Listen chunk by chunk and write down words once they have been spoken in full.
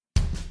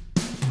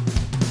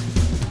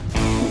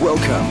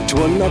welcome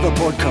to another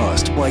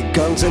podcast by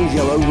Guns and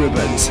Yellow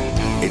Ribbons.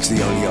 It's the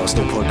only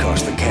Arsenal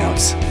podcast that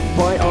counts.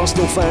 By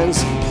Arsenal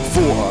fans,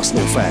 for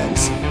Arsenal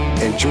fans.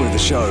 Enjoy the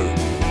show.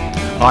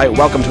 Hi,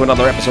 welcome to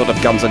another episode of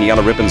Guns and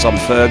Yellow Ribbons. I'm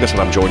Fergus and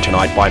I'm joined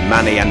tonight by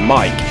Manny and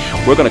Mike.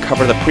 We're going to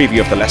cover the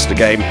preview of the Leicester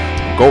game,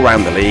 go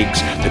around the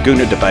leagues, the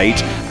Gooner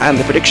debate and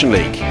the Prediction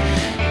League.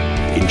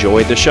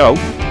 Enjoy the show.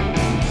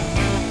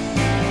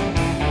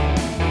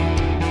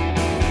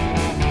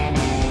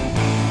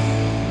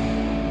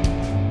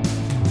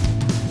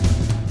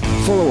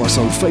 Follow us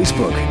on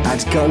Facebook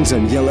at Guns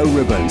and Yellow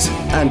Ribbons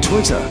and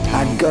Twitter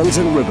at Guns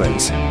and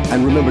Ribbons.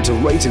 And remember to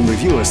rate and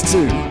review us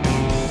too.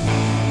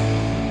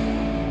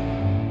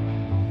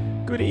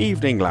 Good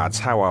evening, lads.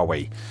 How are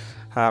we?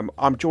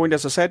 I'm joined,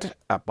 as I said,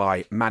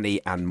 by Manny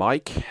and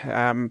Mike.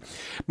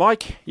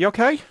 Mike, you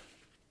okay?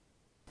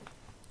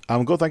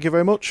 I'm good, thank you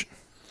very much.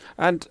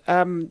 And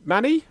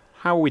Manny,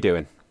 how are we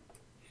doing?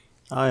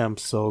 I am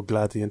so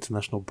glad the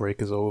international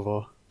break is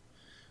over.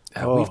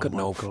 We've got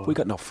no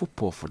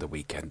football for the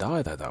weekend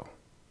either, though.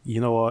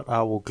 You know what?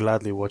 I will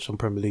gladly watch some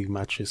Premier League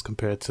matches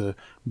compared to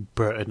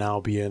Burton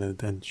Albion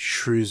and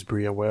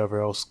Shrewsbury and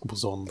wherever else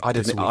was on. I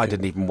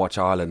didn't even watch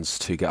Ireland's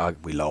two games.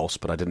 We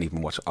lost, but I didn't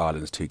even watch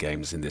Ireland's two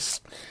games in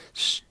this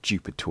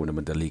stupid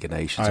tournament, the League of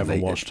Nations. I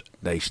haven't watched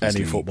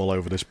any football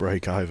over this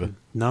break either.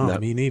 No,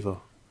 me neither.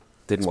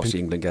 Didn't watch the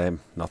England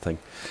game. Nothing.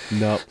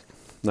 No.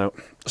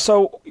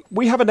 So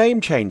we have a name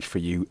change for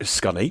you,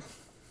 Scunny.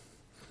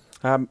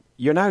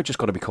 You're now just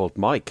going to be called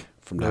Mike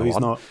from now on. No, he's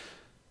not.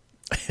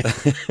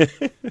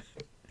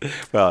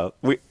 Well,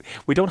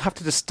 we don't have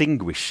to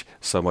distinguish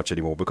so much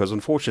anymore because,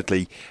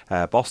 unfortunately,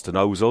 Boston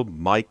Ozil,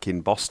 Mike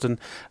in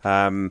Boston,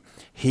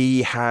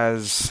 he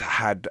has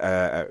had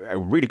a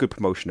really good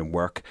promotion in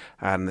work,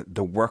 and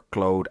the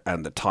workload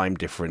and the time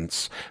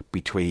difference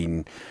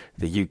between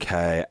the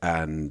UK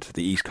and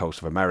the East Coast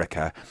of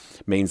America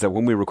means that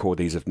when we record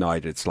these at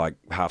night, it's like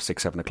 6:30,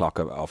 7 o'clock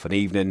of an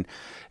evening.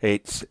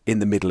 It's in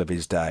the middle of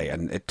his day,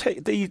 and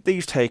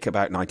these take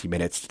about 90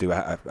 minutes to do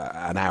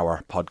an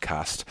hour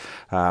podcast,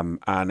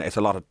 and it's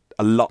a lot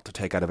to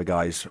take out of a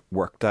guy's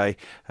workday.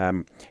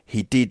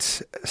 He did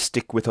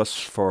stick with us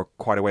for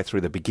quite a way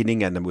through the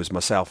beginning, and it was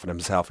myself and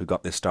himself who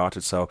got this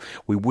started, so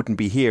we wouldn't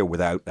be here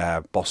without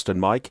Boston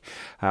Mike.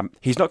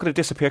 He's not going to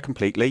disappear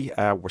completely.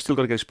 We're still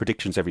going to get his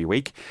predictions every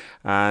week,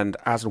 and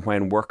as and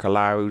when work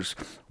allows,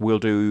 we'll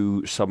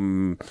do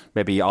some,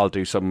 maybe I'll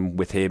do some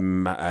with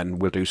him,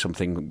 and we'll do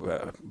something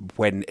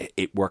when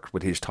it worked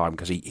with his time,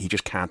 because he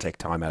just can't take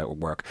time out of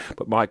work.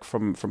 But Mike,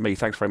 from me,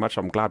 thanks very much.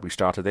 I'm glad we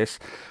started this,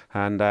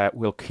 and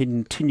we'll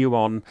continue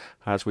on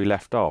as we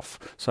left off.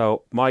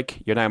 So,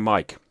 Mike, you're now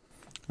Mike.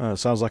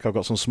 Sounds like I've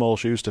got some small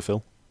shoes to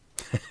fill.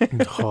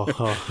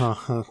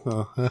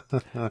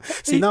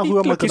 See, now who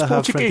am I going to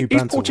have friendly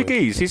banter He's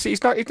Portuguese. with?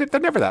 He's not. They're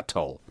never that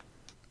tall.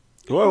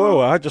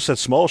 Whoa, I just said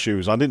small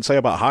shoes. I didn't say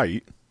about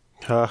height.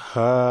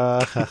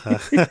 I'll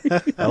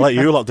let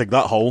you lot dig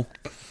that hole.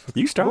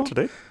 You started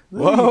it.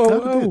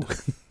 Whoa.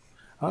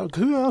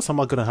 Who else am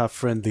I going to have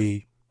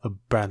friendly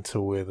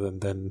banter with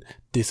and then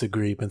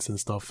disagreements and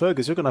stuff?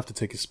 Fergus, you're going to have to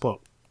take his spot.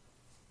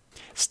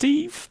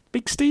 Steve?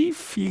 Big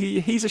Steve?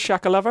 He's a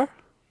Shaka lover?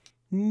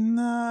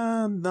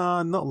 Nah,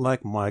 not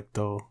like Mike,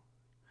 though.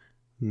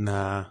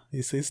 Nah,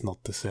 it's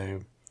not the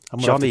same.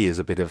 Johnny's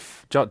a bit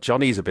of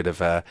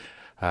a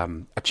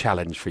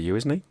challenge for you,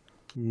 isn't he?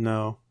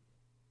 No.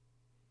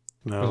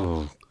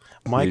 Oh,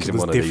 Mike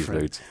was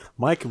different.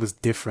 Mike was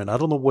different. I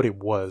don't know what it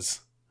was.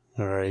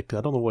 All right,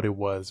 I don't know what it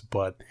was,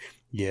 but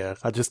yeah,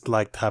 I just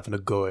liked having a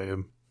go at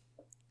him.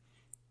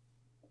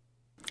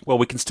 Well,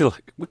 we can still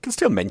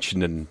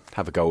mention and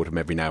have a go at him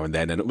every now and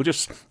then, and it will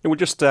just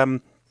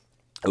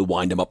it'll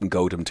wind him up and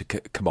goad him to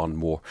come on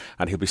more,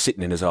 and he'll be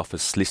sitting in his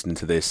office listening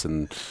to this,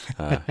 and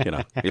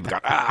he'll be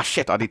going,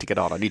 shit, I need to get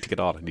on.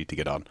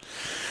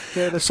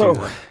 Yeah, that's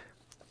so.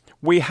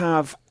 We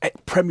have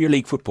Premier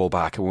League football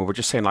back, and we were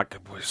just saying, it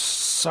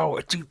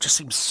just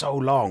seems so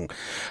long.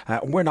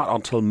 We're not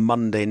until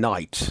Monday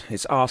night.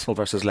 It's Arsenal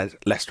versus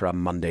Leicester on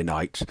Monday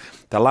night.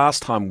 The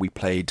last time we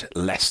played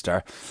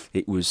Leicester,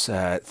 it was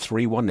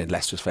 3-1 in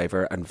Leicester's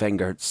favour, and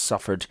Wenger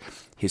suffered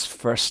his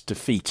first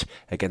defeat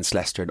against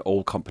Leicester in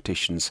all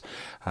competitions,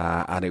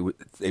 and it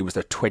was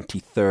their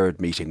 23rd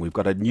meeting. We've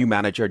got a new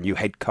manager, new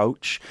head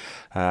coach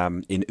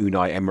in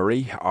Unai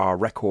Emery. Our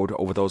record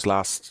over those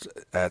last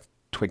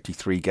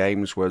 23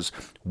 games was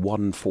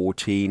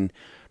 1-14,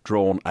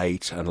 drawn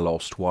 8 and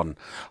lost 1.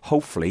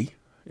 Hopefully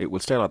it will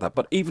stay like that.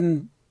 But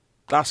even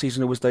last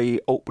season, it was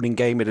the opening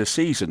game of the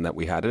season that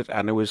we had it,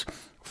 and it was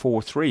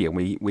 4-3, and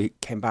we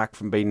came back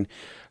from being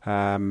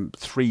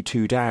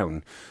 3-2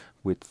 down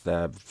with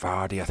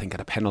Vardy, I think,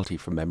 had a penalty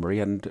from memory,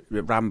 and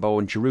Rambo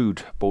and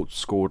Giroud both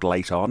scored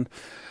late on,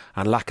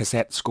 and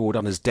Lacazette scored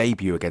on his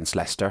debut against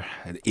Leicester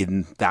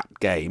in that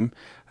game,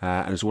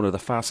 and it was one of the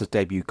fastest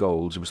debut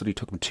goals. It only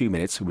took him 2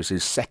 minutes. It was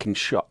his second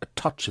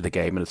touch of the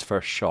game and his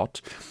first shot.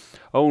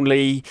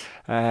 Only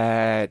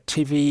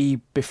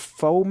Tivi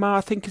Bifoma,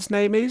 I think his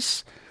name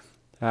is,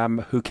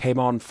 who came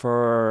on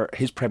for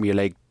his Premier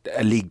League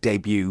a league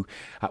debut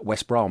at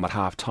West Brom at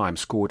half-time,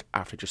 scored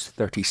after just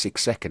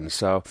 36 seconds.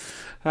 So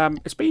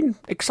it's been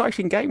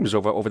exciting games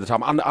over the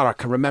time. And I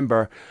can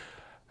remember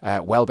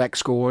Welbeck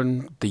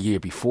scoring the year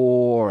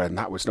before, and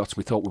that was nuts.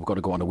 We thought we were going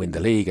to go on to win the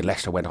league, and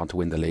Leicester went on to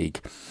win the league.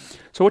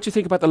 So what do you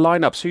think about the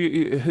lineups?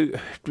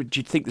 Who do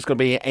you think there's going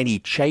to be any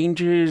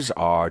changes,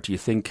 or do you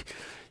think,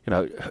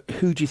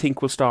 who do you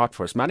think will start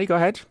for us? Manny, go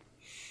ahead.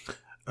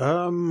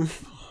 Oh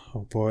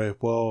boy.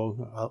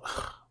 Well,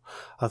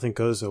 I think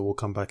Ozil will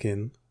come back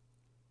in,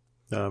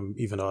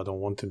 even though I don't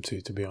want him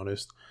to be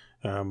honest.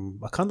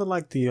 I kind of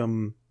like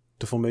the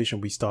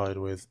formation we started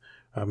with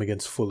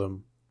against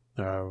Fulham,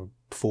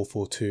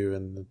 4-4-2,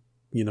 and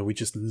we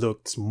just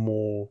looked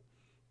more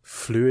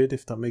fluid,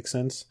 if that makes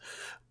sense.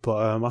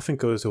 But I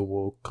think Ozil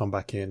will come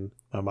back in.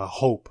 I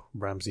hope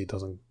Ramsey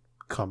doesn't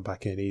come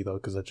back in either,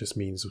 because that just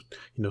means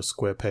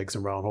square pegs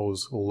and round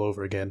holes all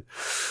over again.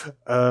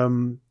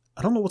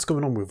 I don't know what's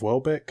going on with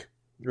Welbeck.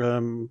 I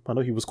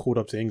know he was called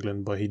up to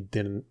England, but he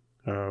didn't.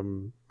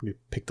 He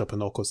picked up a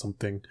knock or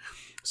something,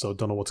 so I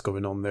don't know what's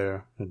going on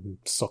there. And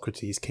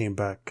Socrates came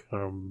back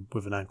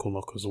with an ankle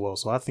knock as well.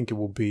 So I think it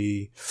will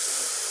be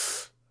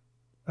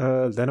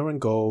Leno in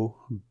goal,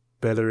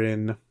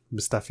 Bellerin,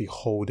 Mustafi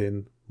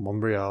Holding,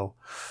 Monreal,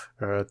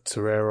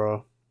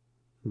 Torreira,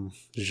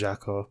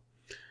 Xhaka.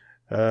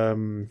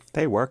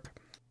 They work.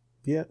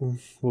 Yeah,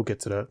 we'll get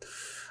to that.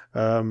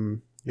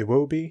 It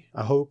will be,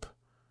 I hope,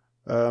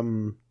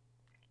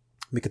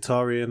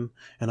 Mkhitaryan,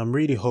 and I'm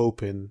really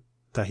hoping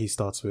that he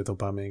starts with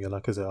Aubameyang and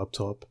Lacazette up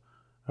top,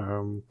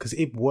 because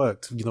it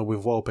worked, with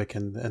Welbeck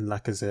and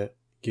Lacazette,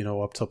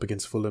 up top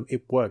against Fulham.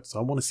 It worked, so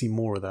I want to see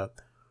more of that.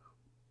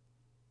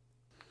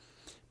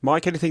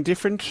 Mike, anything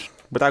different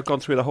without going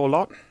through the whole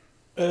lot?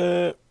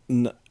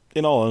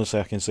 In all honesty,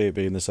 I can see it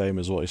being the same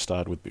as what he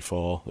started with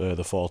before, the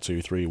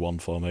 4-2-3-1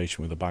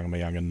 formation with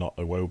Aubameyang and not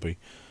Iwobi.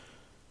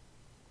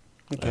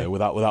 Okay.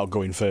 Without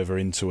going further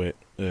into it,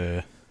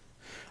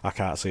 I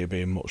can't see it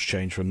being much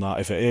change from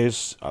that. If it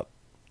is,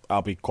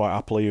 I'll be quite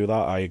happily with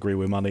that. I agree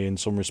with Manny in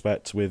some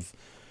respects with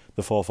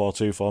the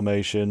 4-4-2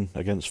 formation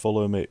against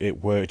Fulham.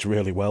 It worked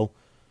really well.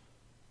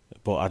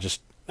 But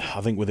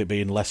I think with it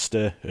being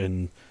Leicester,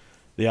 and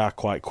they are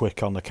quite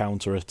quick on the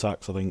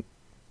counter-attacks, I think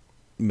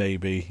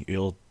maybe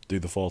he'll do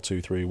the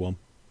 4-2-3-1.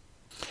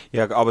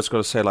 Yeah, I was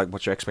going to say,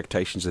 what's your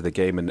expectations of the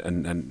game,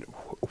 and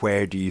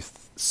where do you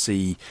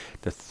see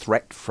the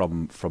threat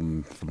from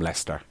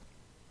Leicester?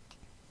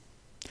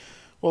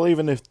 Well,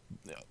 even if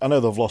I know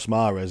they've lost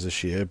Mahrez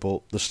this year,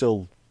 but they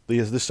still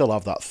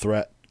have that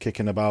threat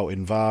kicking about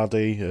in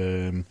Vardy.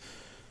 I'm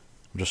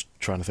just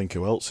trying to think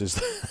who else is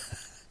there.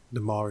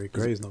 Demarai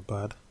Gray's not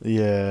bad.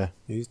 Yeah,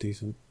 he's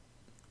decent.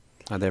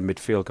 And their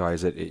midfield guy,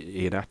 is it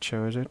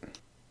Iheanacho, is it?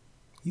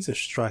 He's a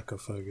striker,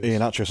 Fergus.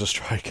 Iheanacho's a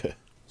striker.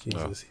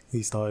 Jesus,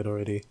 He started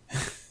already.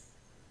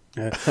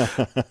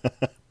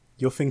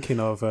 You're thinking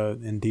of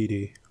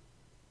Ndidi.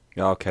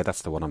 Okay,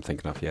 that's the one I'm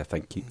thinking of. Yeah,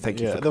 thank you. Thank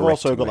you. Yeah, for they've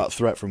also got me. that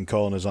threat from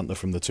corners, haven't they,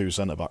 from the two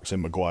centre backs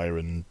in Maguire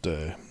and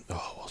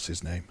what's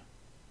his name?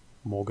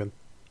 Morgan.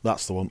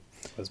 That's the one.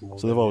 Morgan,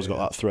 so they've always got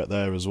that threat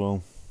there as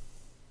well.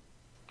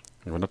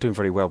 We're not doing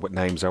very well with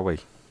names, are we?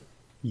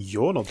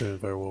 You're not doing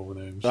very well with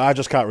names. I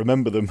just can't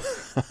remember them.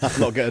 I'm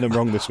not getting them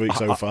wrong this week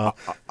so far.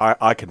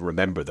 I can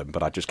remember them,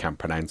 but I just can't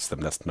pronounce them.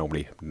 That's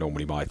normally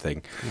my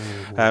thing.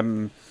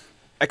 Mm-hmm.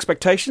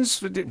 Expectations,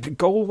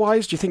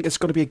 goal-wise, do you think it's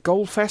going to be a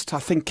goal fest? I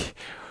think,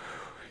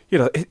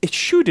 it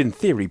should, in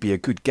theory, be a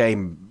good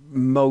game.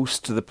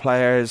 Most of the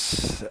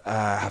players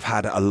have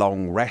had a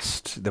long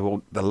rest.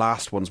 The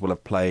last ones will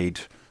have played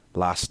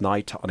last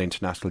night on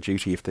international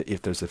duty,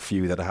 if there's a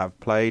few that have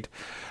played.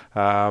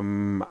 We're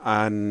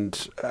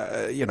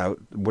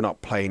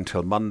not playing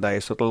till Monday,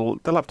 so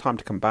they'll have time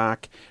to come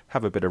back,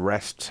 have a bit of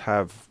rest,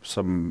 have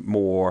some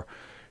more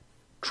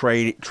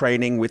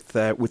training with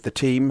the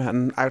team,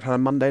 and out on a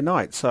Monday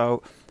night.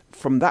 So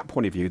from that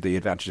point of view, the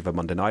advantage of a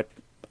Monday night,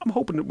 I'm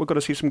hoping that we're going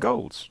to see some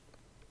goals.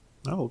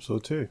 I hope so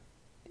too.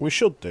 We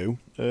should do.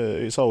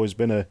 It's always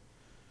been a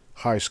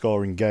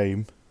high-scoring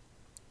game.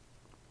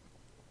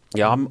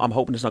 Yeah, I'm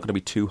hoping it's not going to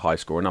be too high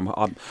scoring.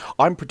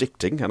 I'm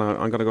predicting, and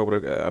I'm going to go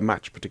with a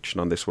match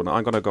prediction on this one.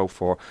 I'm going to go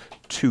for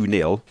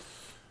 2-0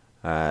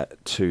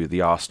 to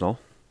the Arsenal.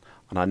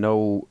 And I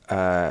know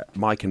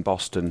Mike in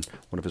Boston,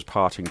 one of his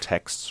parting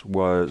texts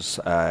was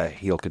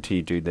he'll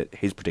continue doing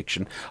his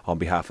prediction on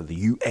behalf of the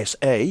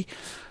USA.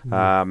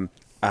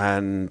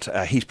 And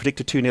he's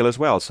predicted 2-0 as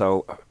well.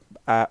 So,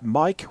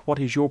 Mike, what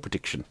is your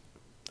prediction?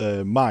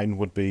 Mine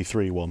would be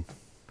 3-1.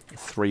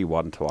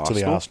 3-1 to Arsenal. To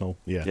the Arsenal,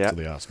 yeah. To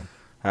the Arsenal.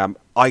 I'm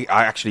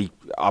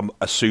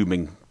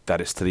assuming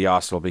that it's to the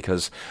Arsenal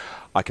because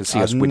I can see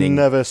us winning.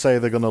 I'd never say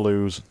they're going to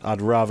lose.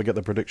 I'd rather get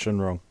the prediction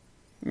wrong.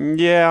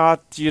 Yeah,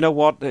 you know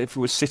what? If it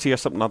was City or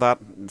something like that,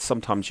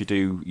 sometimes you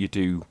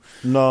do.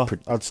 No,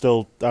 I'd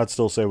still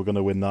say we're going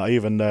to win that,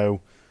 even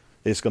though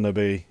it's going to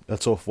be a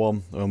tough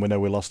one, and we know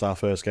we lost our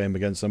first game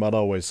against them. I'd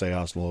always say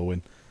Arsenal will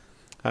win.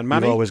 And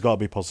Manny? You've always got to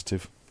be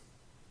positive.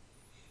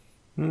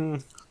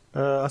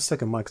 I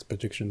second Mike's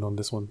prediction on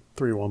this one.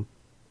 3-1.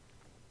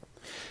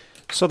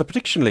 So the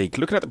Prediction League.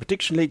 Looking at the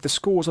Prediction League, the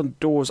scores on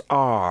doors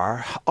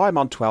are: I'm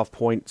on 12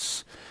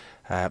 points.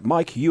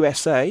 Mike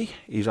USA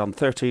is on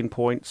 13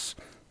 points.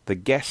 The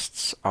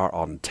guests are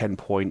on 10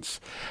 points.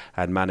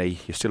 And Manny,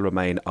 you still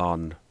remain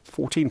on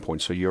 14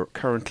 points, so you're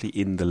currently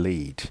in the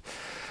lead.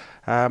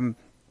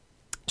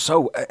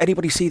 So,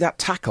 anybody see that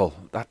tackle?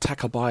 That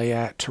tackle by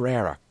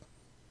Torreira?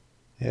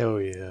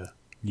 Hell yeah.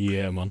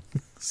 Yeah, man.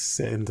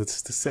 setting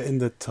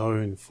the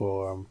tone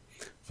for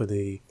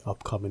the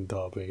upcoming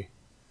derby.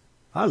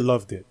 I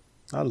loved it.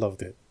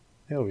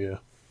 Hell yeah.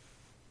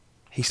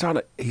 He's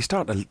starting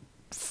to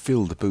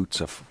fill the boots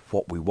of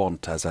what we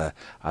want as an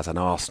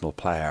Arsenal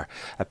player.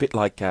 A bit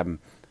like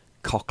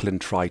Coughlin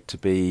tried to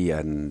be,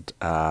 and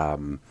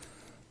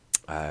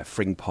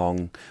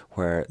Frimpong,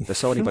 where they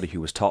saw anybody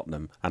who was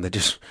Tottenham and they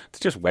just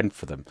went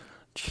for them.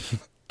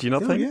 Do you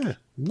not think? Yeah.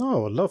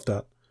 No, I love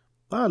that.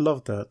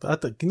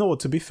 You know what?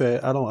 To be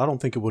fair, I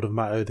don't think it would have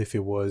mattered if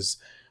it was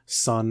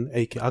son.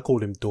 I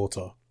call him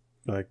daughter.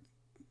 Like,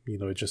 you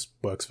know, it just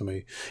works for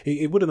me.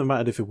 It wouldn't have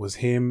mattered if it was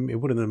him.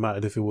 It wouldn't have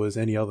mattered if it was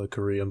any other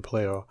Korean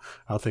player.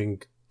 I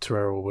think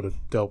Torreira would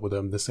have dealt with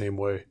them the same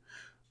way.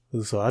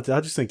 So I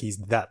just think he's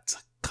that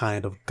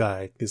kind of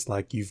guy. It's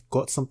like, you've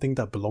got something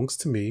that belongs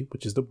to me,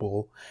 which is the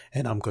ball,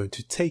 and I'm going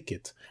to take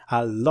it.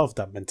 I love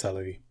that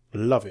mentality.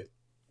 Love it.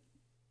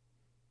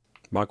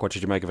 Mike, what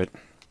did you make of it?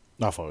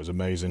 I thought it was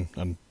amazing,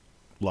 and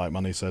like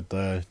Manny said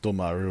there, don't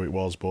matter who it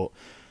was, but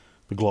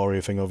the glory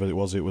thing of it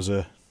was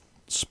a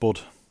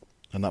spud,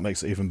 and that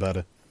makes it even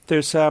better.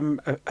 There's a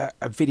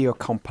video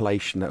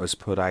compilation that was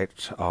put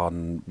out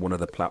on one of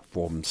the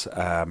platforms.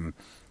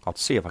 I'll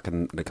see if I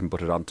can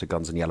put it onto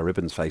Guns and Yellow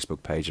Ribbons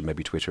Facebook page and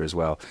maybe Twitter as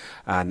well.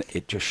 And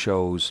it just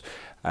shows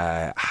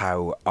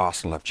how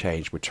Arsenal have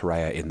changed with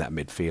Torreira in that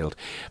midfield.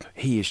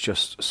 He is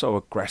just so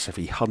aggressive.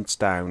 He hunts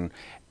down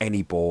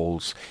any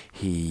balls.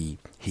 He's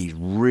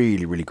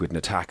really, really good in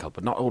a tackle.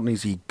 But not only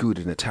is he good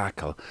in a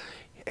tackle,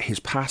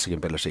 his passing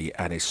ability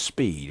and his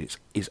speed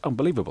is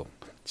unbelievable.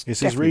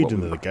 It's his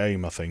reading of the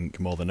game, I think,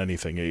 more than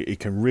anything. He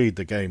can read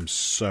the game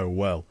so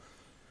well.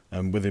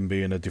 And with him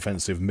being a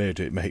defensive mid,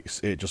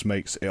 it just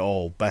makes it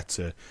all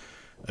better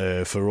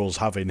for us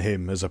having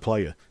him as a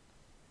player.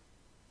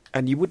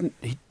 And you wouldn't.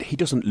 He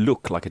doesn't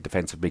look like a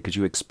defensive mid, because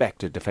you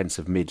expect a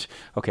defensive mid.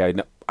 Okay,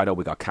 I know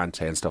we got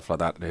Kante and stuff like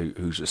that,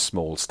 who's a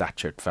small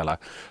statured fella,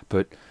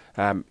 but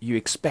you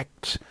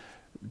expect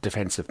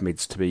defensive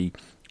mids to be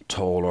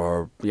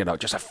taller, you know,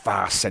 just a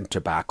fast centre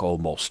back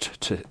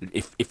almost.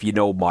 If you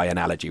know my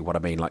analogy, what I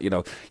mean, like, you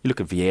know, you look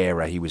at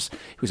Vieira, he was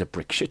a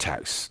brick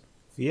shithouse.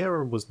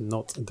 Vieira was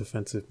not a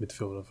defensive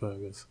midfielder,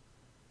 Fergus.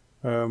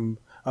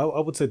 I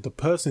would say the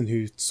person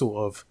who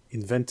sort of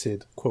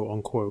invented, quote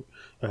unquote,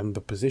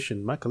 the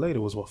position, Michael Ada,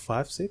 was what,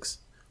 5'6"?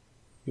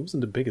 He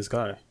wasn't the biggest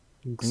guy.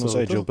 I'm going to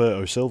say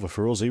Gilberto Silva,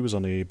 for us, he was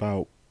only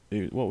about,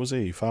 what was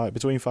he,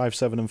 between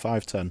 5'7" and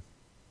 5'10",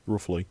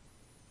 roughly.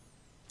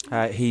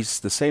 He's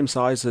the same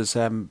size as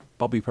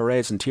Bobby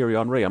Perez and Thierry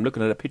Henry. I'm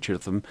looking at a picture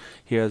of them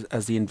here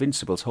as the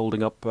Invincibles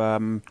holding up...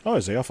 Oh,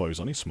 is he? I thought he was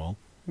only small.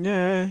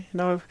 Yeah,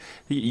 no.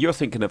 You're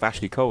thinking of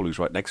Ashley Cole, who's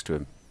right next to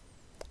him.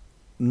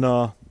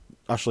 No,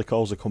 Ashley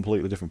Cole's a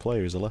completely different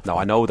player. He's a left. No,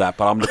 I know that,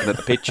 but I'm looking at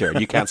the picture.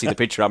 You can't see the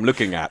picture I'm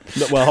looking at.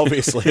 No, well,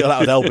 obviously, that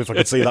would help if I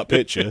could see that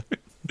picture.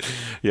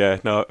 Yeah,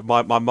 no.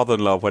 My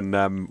mother-in-law,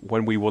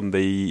 when we won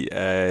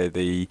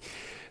the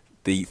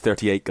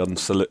 38 gun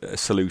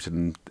salute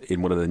in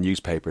one of the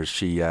newspapers,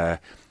 she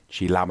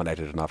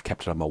laminated it, and I've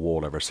kept it on my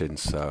wall ever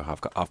since. So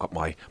I've got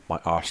my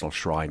Arsenal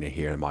shrine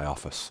here in my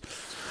office.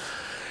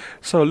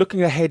 So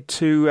looking ahead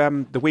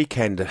to the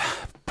weekend,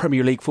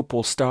 Premier League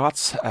football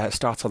starts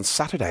on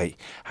Saturday,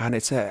 and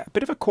it's a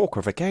bit of a corker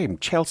of a game.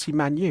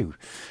 Chelsea-Man U.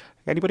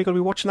 Anybody going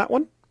to be watching that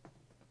one?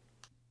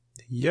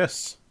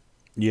 Yes.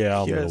 Yeah,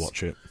 I'll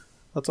watch it.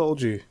 I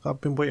told you,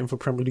 I've been waiting for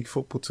Premier League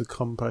football to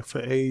come back for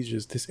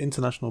ages. This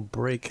international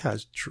break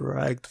has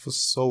dragged for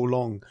so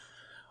long.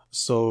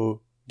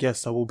 So,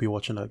 yes, I will be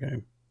watching that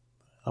game.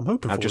 I'm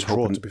hoping for a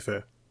draw, to be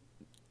fair.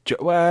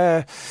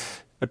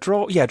 A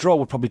draw, yeah, draw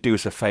would probably do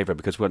us a favour,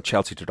 because we want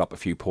Chelsea to drop a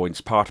few points.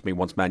 Part of me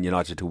wants Man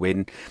United to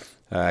win,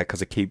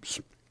 because it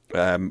keeps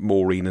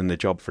Maureen in the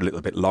job for a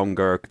little bit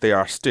longer. They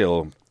are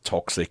still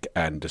toxic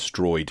and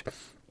destroyed.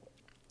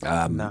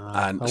 I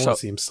want to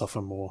see him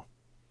suffer more.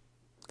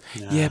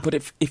 Nah. Yeah, but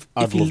if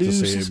I'd he love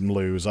loses... to see him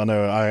lose. I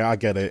know, I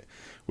get it.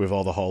 With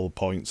all the whole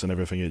points and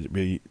everything, it'd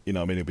be,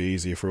 it'd be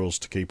easier for us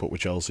to keep up with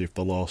Chelsea if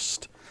they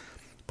lost.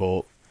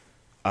 But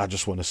I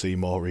just want to see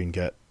Maureen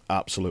get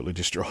absolutely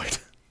destroyed.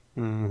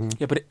 Mm-hmm.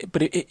 Yeah,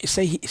 but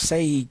say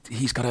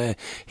he's got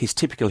his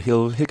typical,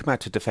 he'll come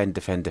out to defend,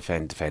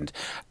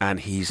 and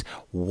he's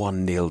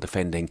 1-0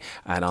 defending,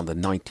 and on the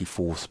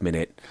 94th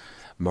minute,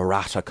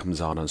 Morata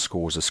comes on and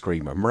scores a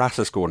screamer.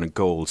 Morata scoring a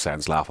goal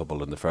sounds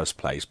laughable in the first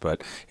place,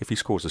 but if he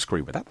scores a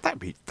screamer, that'd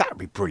be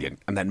brilliant.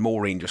 And then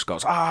Maureen just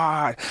goes,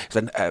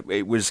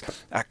 it was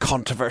a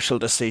controversial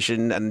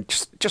decision, and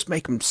just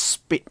make him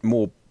spit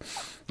more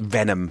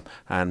venom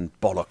and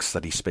bollocks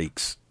that he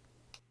speaks.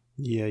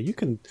 Yeah, you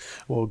can.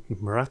 Well,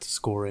 Morata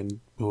scoring,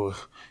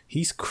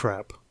 he's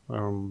crap.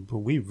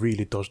 We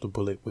really dodged the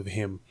bullet with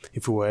him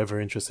if we were ever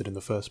interested in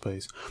the first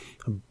place.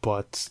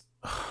 But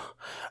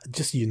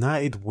just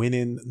United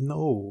winning,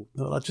 no.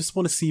 I just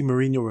want to see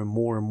Mourinho in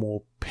more and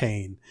more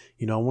pain.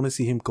 You know, I want to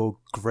see him go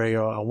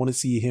grayer. I want to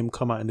see him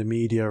come out in the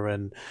media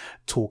and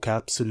talk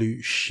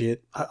absolute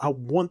shit. I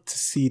want to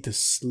see the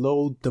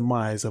slow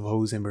demise of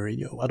Jose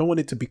Mourinho. I don't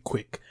want it to be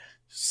quick.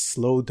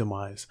 Slow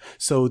demise.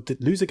 So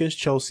lose against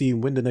Chelsea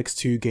and win the next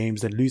 2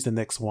 games, then lose the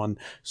next one.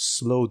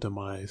 Slow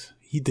demise.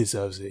 He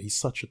deserves it. He's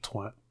such a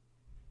twat.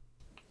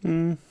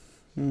 I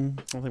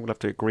think we'll have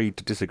to agree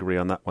to disagree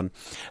on that one.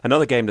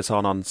 Another game that's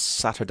on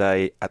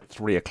Saturday at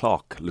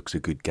 3:00 looks a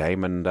good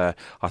game, and I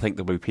think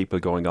there'll be people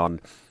going on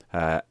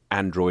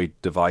Android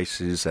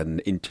devices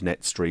and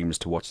internet streams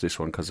to watch this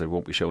one because it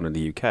won't be shown in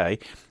the UK.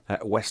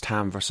 West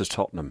Ham versus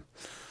Tottenham.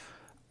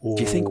 Oh.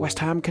 Do you think West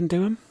Ham can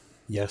do him?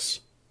 Yes.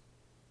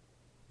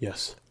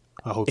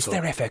 I hope it's so.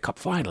 It's their FA Cup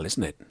final,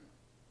 isn't it?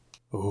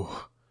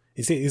 Oh.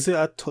 Is it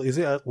at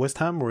West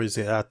Ham or is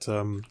it at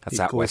That's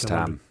at West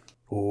Ham.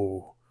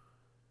 Oh.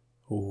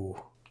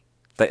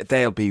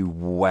 They'll be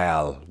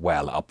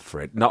well up for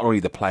it. Not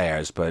only the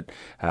players, but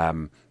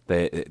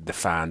the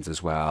fans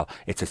as well.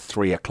 It's a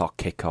 3:00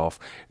 kickoff,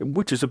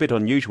 which is a bit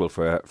unusual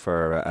for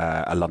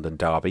a London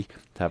derby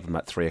to have them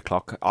at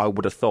 3:00. I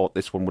would have thought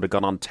this one would have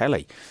gone on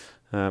telly.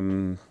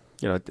 We've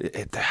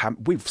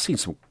seen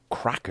some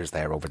crackers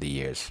there over the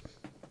years.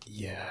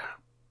 Yeah,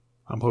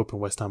 I'm hoping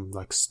West Ham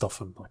stuff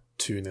them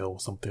 2-0 or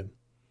something.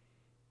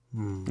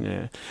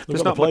 Yeah,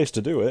 there's not a place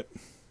to do it.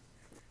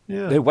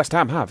 Yeah, West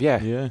Ham have.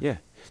 Yeah.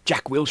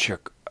 Jack Wilshere,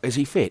 is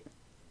he fit?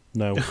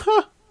 No.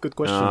 Good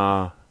question.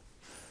 I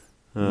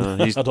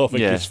don't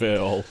think he's fit at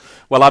all.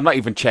 Well, I'm not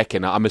even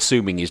checking. I'm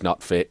assuming he's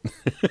not fit.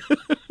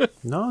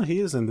 No,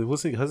 he isn't.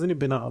 Hasn't he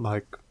been out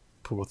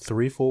for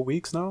 3-4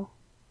 weeks now?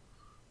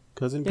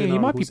 He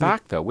might be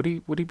back though. Would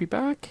he be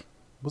back?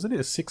 Wasn't it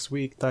a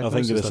 6-week I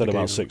diagnosis? think they said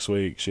about 6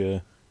 weeks.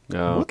 Yeah.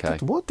 Oh, okay.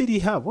 What did he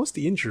have? What's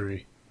the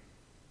injury?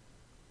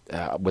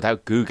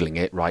 Without Googling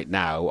it right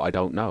now, I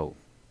don't know.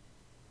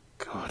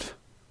 God.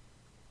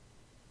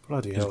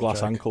 Bloody His hell, glass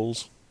Jack.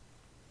 ankles.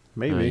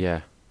 Maybe.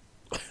 Yeah.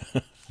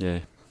 Yeah.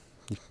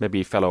 Maybe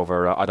he fell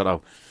over, I don't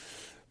know,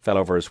 fell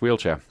over his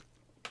wheelchair.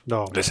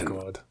 Oh, Listen. my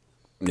God.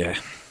 Yeah.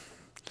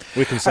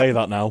 We can say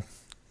that now.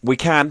 We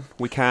can.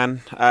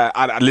 Listen,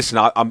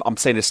 I'm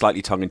saying this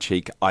slightly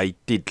tongue-in-cheek. I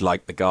did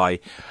like the guy.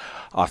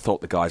 I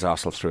thought the guy's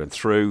Arsenal through and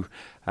through,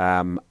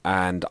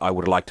 and I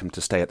would have liked him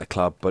to stay at the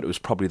club, but it was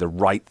probably the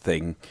right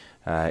thing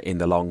in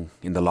the long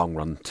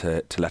run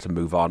to let him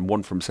move on.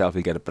 One, for himself,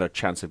 he'll get a better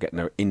chance of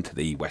getting into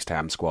the West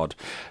Ham squad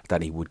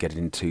than he would get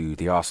into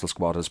the Arsenal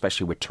squad,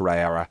 especially with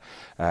Torreira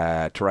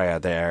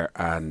there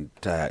and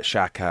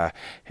Xhaka.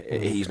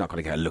 He's not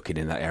going to get a look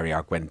in that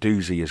area.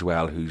 Guendouzi as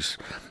well, who's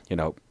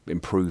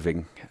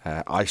improving.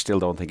 I still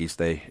don't think he's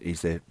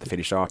the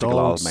finished article.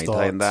 I'll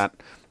maintain that.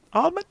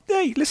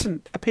 Hey,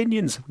 listen,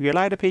 opinions. We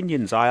allowed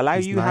opinions. I allow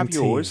you to have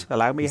yours.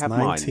 Allow me to have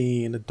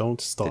 19. mine.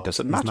 Don't stop. It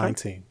doesn't He's matter.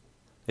 19.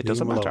 It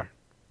doesn't matter.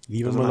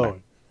 Leave him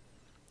alone.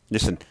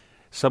 Listen,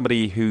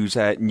 somebody who's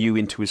new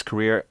into his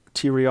career,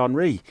 Thierry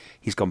Henry.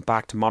 He's gone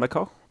back to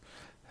Monaco.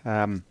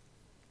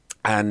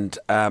 And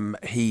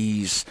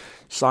he's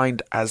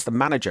signed as the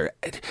manager.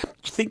 Do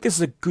you think this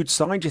is a good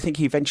sign? Do you think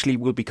he eventually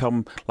will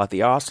become like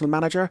the Arsenal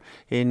manager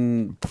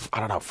in,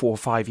 4 or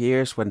 5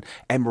 years when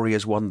Emery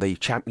has won the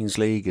Champions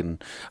League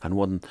and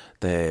won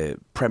the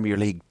Premier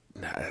League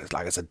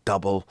as a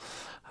double,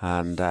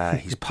 and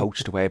he's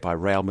poached away by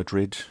Real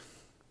Madrid?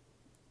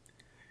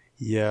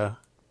 Yeah.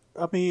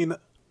 I mean,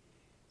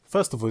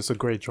 first of all, it's a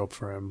great job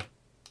for him.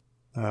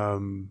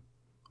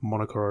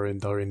 Monaco are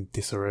in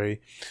disarray.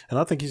 And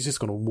I think he's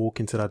just going to walk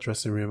into that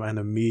dressing room and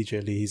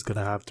immediately he's going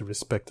to have the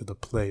respect of the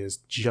players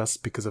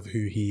just because of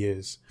who he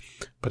is.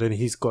 But then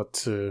he's got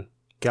to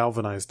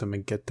galvanize them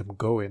and get them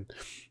going.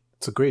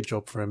 It's a great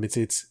job for him.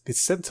 It's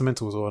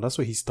sentimental as well. That's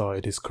where he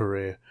started his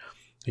career.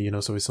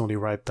 So it's only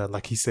right that,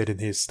 like he said in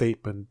his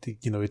statement,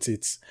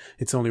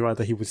 it's only right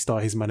that he would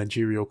start his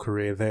managerial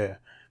career there.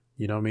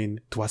 You know what I mean?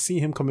 Do I see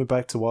him coming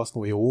back to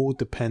Arsenal? It all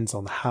depends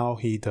on how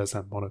he does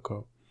at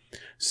Monaco.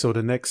 So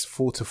the next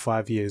 4 to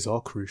 5 years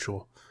are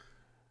crucial.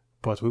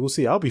 But we will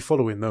see. I'll be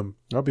following them.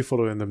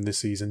 This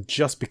season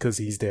just because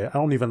he's there. I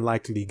don't even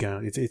like Ligue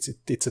 1.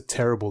 It's a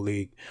terrible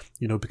league,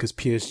 because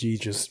PSG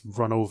just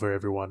run over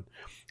everyone.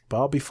 But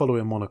I'll be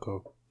following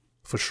Monaco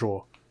for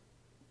sure.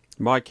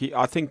 Mike,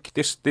 I think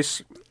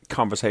this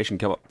conversation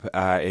came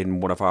up in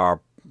one of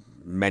our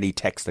many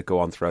texts that go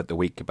on throughout the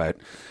week about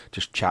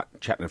just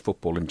chatting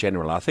football in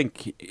general. I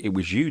think it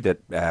was you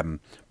that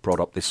brought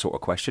up this sort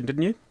of question,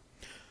 didn't you?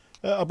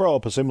 I brought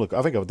up a similar.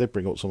 I think I did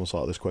bring up some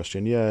sort of this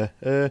question. Yeah.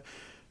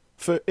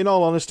 In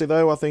all honesty,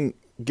 though, I think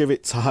give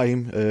it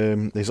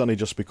time. He's only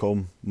just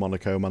become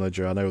Monaco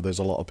manager. I know there's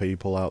a lot of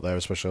people out there,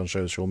 especially on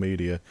social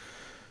media,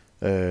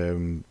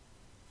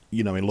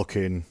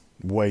 looking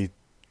way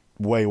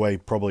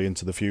probably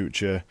into the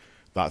future,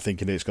 that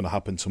thinking it's going to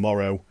happen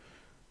tomorrow.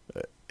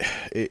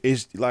 It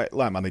is like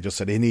Manny just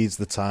said. He needs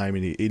the time.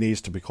 He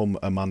needs to become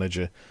a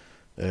manager.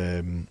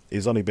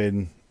 He's only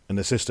been an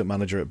assistant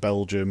manager at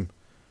Belgium.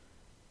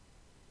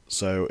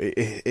 So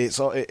it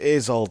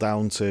is all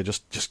down to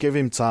just give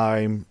him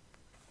time.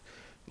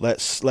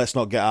 Let's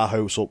not get our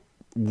hopes up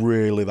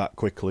really that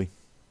quickly.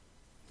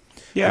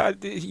 Yeah,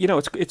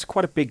 it's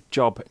quite a big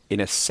job in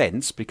a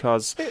sense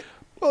because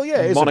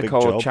it's Monaco a big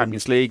job,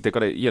 Champions League, they've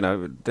got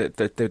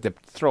to, they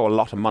throw a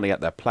lot of money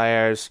at their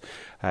players.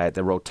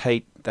 They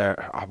rotate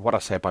what I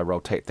say by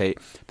rotate, they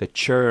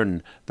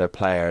churn their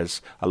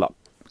players a lot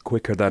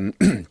quicker than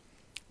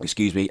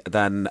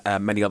than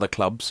many other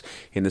clubs,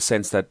 in the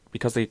sense that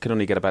because they can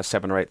only get about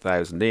 7,000 or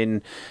 8,000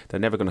 in, they're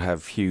never going to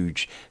have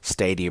huge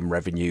stadium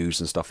revenues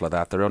and stuff like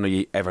that. They're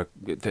only ever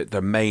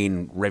their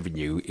main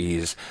revenue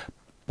is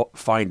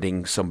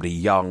finding somebody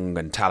young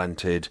and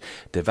talented,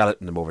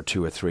 developing them over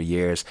 2 or 3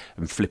 years,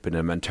 and flipping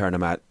them and turning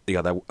them out the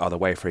other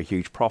way for a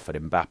huge profit.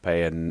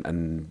 Mbappe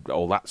and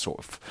all that sort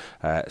of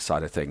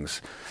side of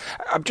things.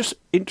 I'm just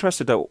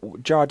interested though.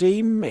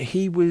 Jardim,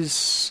 he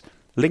was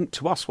linked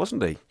to us,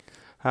 wasn't he?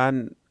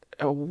 And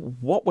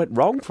what went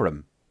wrong for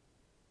him?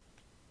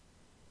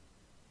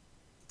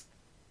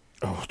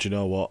 Oh, do you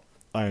know what?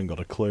 I ain't got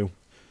a clue.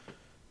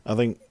 I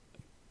think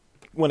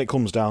when it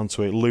comes down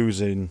to it,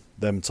 losing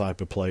them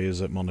type of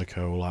players at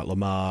Monaco, like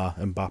Lamar,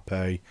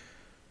 Mbappe,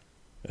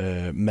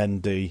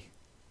 Mendy,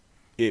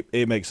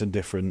 it makes a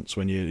difference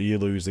when you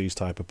lose these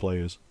type of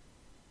players.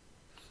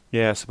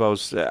 Yeah, I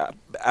suppose,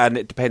 and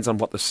it depends on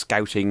what the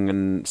scouting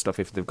and stuff,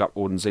 if they've got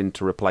ones in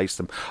to replace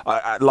them.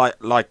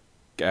 Like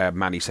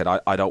Manny said,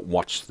 I don't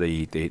watch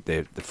the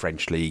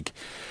French league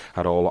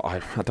at all.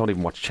 I don't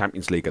even watch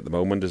Champions League at the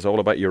moment. It's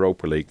all about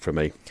Europa League for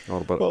me.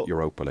 All about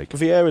Europa League.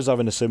 Vieira's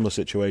having a similar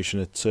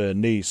situation at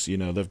Nice.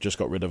 They've just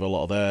got rid of a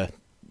lot of their,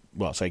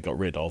 well, I say got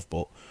rid of,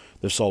 but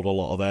they've sold a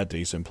lot of their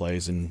decent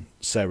players. And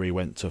Seri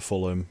went to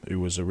Fulham,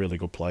 who was a really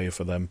good player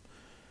for them.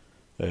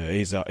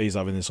 He's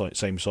having the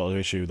same sort of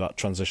issue, that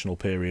transitional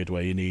period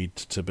where you need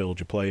to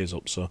build your players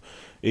up. So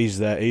he's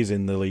there. He's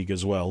in the league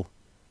as well.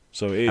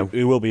 So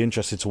it will be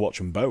interesting to watch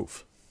them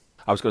both.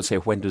 I was going to say,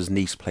 when does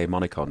Nice play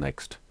Monaco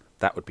next?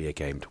 That would be a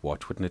game to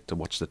watch, wouldn't it? To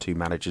watch the two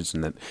managers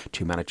and the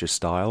two managers'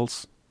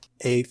 styles.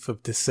 8th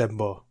of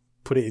December.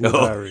 Put it in your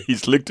diary.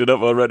 He's looked it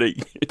up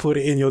already. Put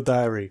it in your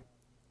diary.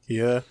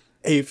 Yeah,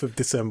 8th of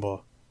December.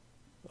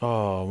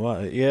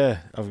 Oh, yeah.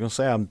 I was going to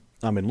say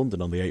I'm in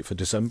London on the 8th of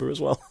December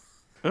as well.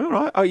 All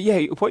right. Oh,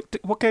 yeah.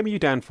 What game are you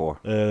down for?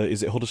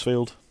 Is it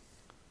Huddersfield?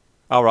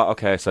 Oh, right.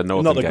 Okay. So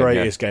not the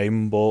greatest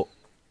game, but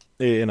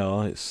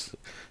it's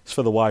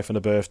for the wife and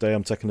her birthday.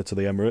 I'm taking her to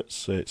the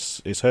Emirates.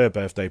 It's her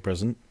birthday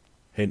present.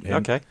 Hint,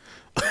 hint. Okay.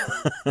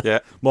 Yeah.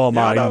 More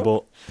mine,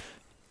 but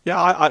yeah,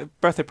 I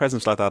birthday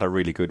presents like that are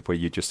really good, where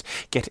you're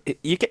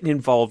getting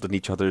involved in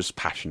each other's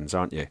passions,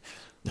 aren't you?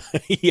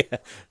 Yeah.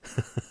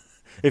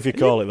 If you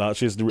call it that,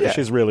 she's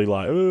really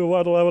like, oh,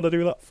 why do I want to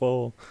do that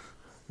for?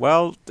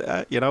 Well,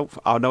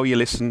 I know you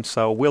listen,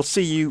 so we'll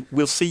see you.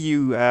 We'll see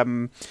you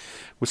when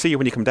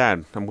you come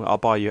down, and I'll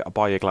buy you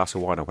a glass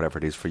of wine or whatever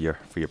it is for your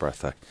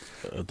birthday.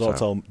 Don't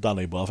tell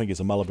Danny, but I think it's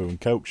a Malibu and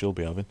Coke she'll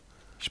be having.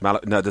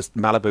 No, this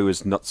Malibu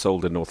is not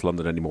sold in North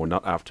London anymore.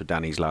 Not after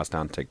Danny's last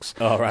antics.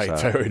 All right,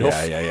 so, fair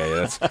enough.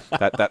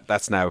 Yeah.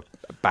 That's now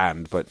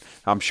banned, but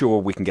I'm sure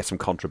we can get some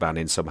contraband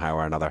in somehow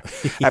or another.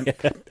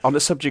 On the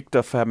subject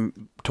of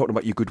talking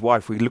about your good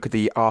wife, we look at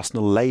the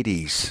Arsenal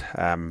ladies,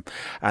 and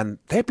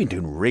they've been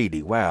doing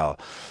really well.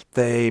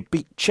 They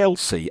beat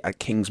Chelsea at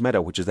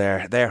Kingsmeadow, which is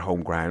their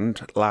home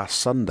ground, last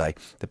Sunday.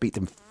 They beat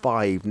them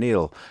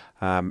 5-0.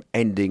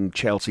 Ending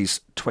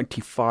Chelsea's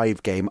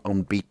 25-game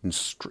unbeaten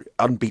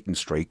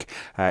streak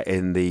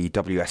in the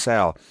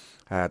WSL.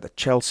 The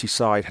Chelsea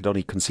side had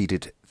only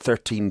conceded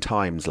 13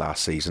 times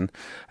last season,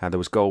 and there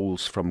was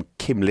goals from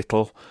Kim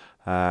Little.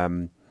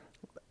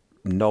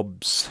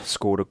 Nobbs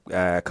scored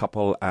a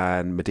couple,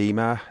 and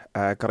Medema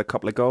got a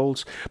couple of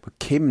goals. But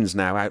Kim's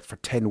now out for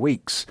 10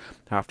 weeks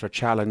after a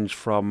challenge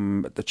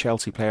from the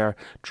Chelsea player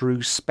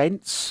Drew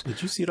Spence.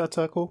 Did you see that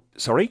tackle?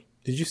 Sorry?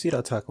 Did you see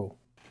that tackle?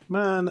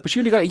 Man. But she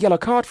only got a yellow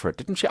card for it,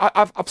 didn't she?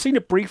 I've seen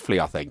it briefly,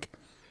 I think.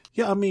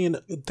 Yeah, I mean,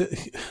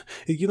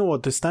 you know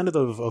what? The standard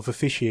of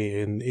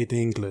officiating in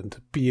England,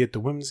 be it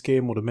the women's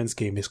game or the men's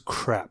game, is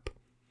crap.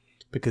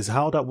 Because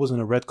how that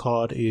wasn't a red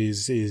card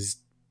is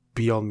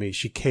beyond me.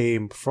 She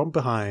came from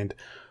behind.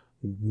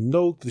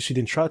 No, she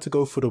didn't try to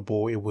go for the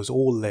ball. It was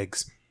all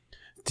legs.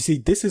 See,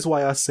 this is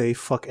why I say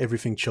fuck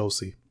everything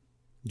Chelsea.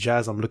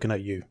 Jazz, I'm looking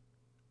at you.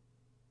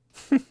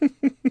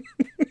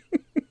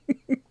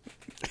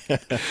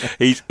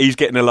 He's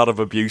getting a lot of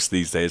abuse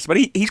these days, but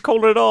he's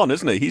calling it on,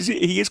 isn't he?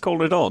 He is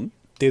calling it on.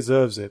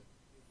 Deserves it.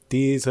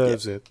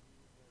 It.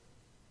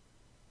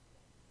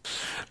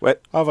 Well,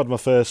 I've had my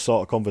first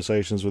sort of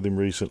conversations with him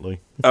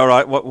recently. All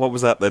right, what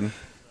was that then?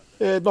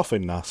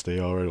 Nothing nasty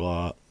or anything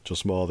like that.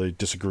 Just more the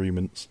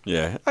disagreements.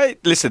 Yeah. Hey,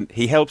 listen,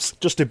 he helps.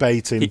 Just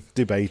debating.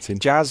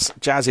 Jazz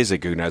is a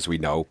goon, as we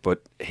know,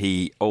 but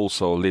he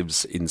also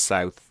lives in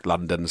South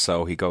London,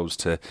 so he goes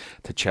to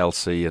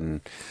Chelsea, and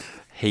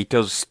He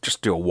does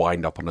just do a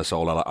wind-up on us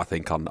all, I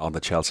think, on the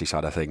Chelsea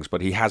side of things.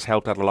 But he has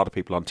helped out a lot of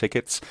people on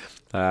tickets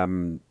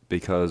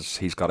because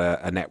he's got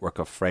a network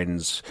of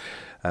friends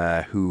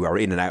who are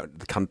in and out of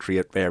the country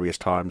at various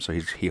times. So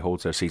he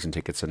holds their season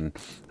tickets, and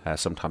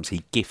sometimes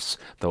he gifts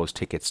those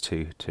tickets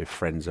to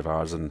friends of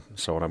ours and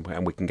so on,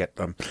 and we can get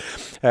them.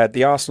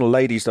 The Arsenal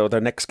ladies, though,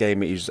 their next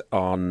game is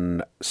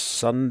on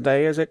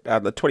Sunday, is it?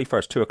 The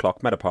 21st, 2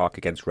 o'clock, Meadow Park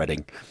against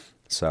Reading.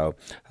 So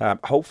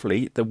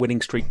hopefully the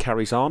winning streak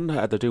carries on.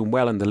 They're doing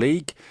well in the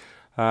league.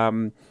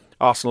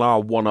 Arsenal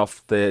are one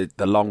of the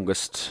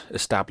longest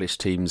established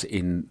teams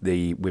in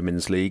the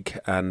Women's League,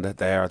 and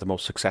they are the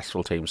most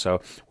successful team.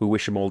 So we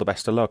wish them all the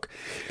best of luck.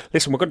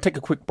 Listen, we're going to take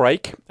a quick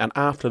break, and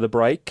after the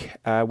break,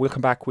 we'll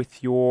come back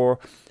with your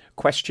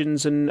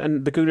questions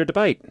and the Gooner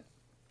debate.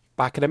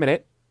 Back in a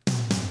minute.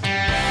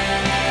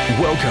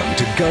 Welcome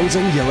to Guns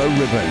and Yellow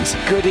Ribbons,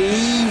 Good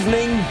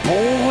evening,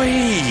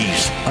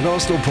 boys. an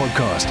Arsenal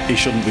podcast He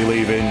shouldn't be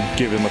leaving,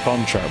 give him a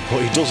contract,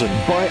 but he doesn't.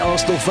 by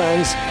Arsenal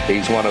fans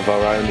He's one of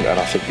our own, and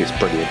I think it's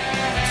brilliant.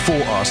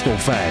 for Arsenal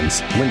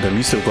fans. Wyndham,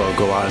 you still got to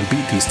go out and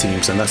beat these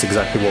teams, and that's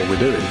exactly what we're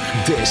doing.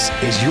 This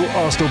is your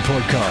Arsenal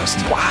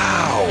podcast,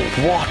 Wow,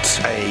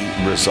 what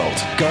a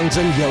result. Guns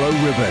and Yellow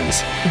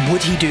Ribbons.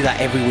 Would he do that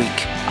every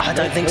week? I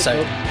don't think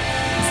so.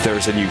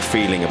 There's a new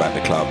feeling about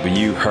the club.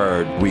 You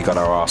heard we got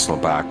our Arsenal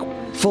back.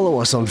 Follow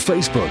us on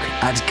Facebook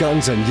at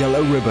Guns and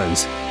Yellow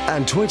Ribbons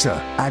and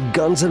Twitter at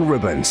Guns and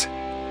Ribbons.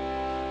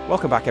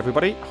 Welcome back,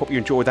 everybody. Hope you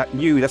enjoyed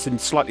that's a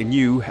slightly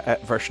new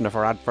version of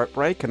our advert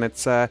break, and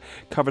it's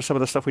covers some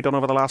of the stuff we've done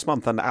over the last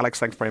month. And Alex,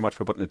 thanks very much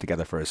for putting it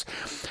together for us.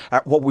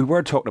 What we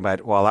were talking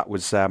about while that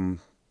was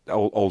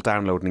all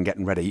downloading and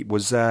getting ready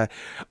was other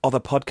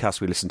podcasts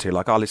we listen to.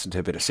 Like I listen to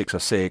a bit of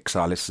 606,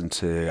 I listen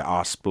to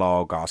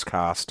Arsblog,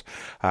 Arscast,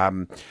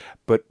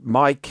 but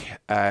Mike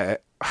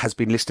has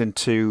been listening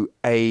to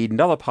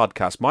another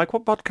podcast. Mike,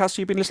 what podcast have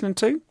you been listening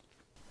to?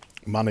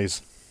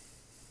 Manny's.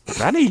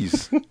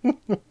 Manny's.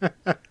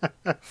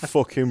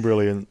 Fucking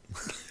brilliant.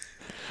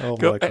 Oh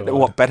my God.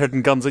 What, better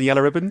than Guns and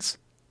Yellow Ribbons?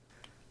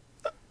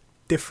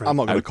 Different. I'm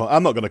not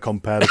going to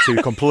compare the two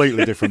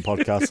completely different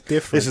podcasts.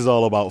 Different. This is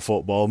all about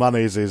football.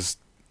 Manny's is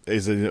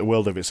in a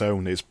world of its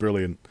own. It's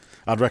brilliant.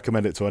 I'd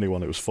recommend it to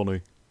anyone. It was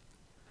funny.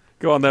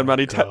 Go on then,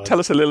 Manny. Tell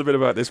us a little bit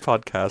about this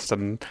podcast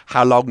and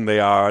how long they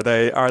are.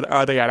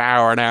 Are they an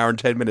hour and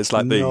 10 minutes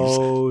like these?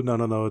 No, not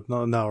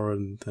an hour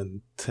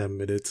and 10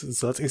 minutes.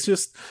 So it's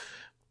just,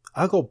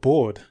 I got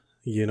bored,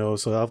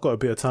 so I've got a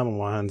bit of time on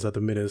my hands at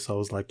the minute. So I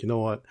was like, you know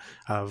what?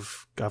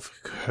 I've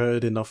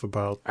heard enough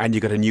about. And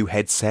you got a new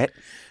headset.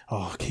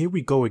 Oh, here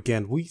we go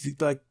again.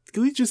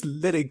 Can we just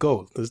let it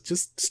go? Let's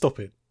just stop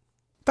it.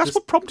 That's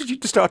what prompted you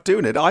to start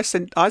doing it. I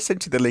sent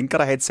you the link,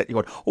 got a headset. You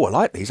went, oh, I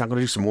like these. I'm going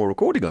to do some more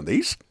recording on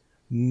these.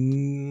 Yeah.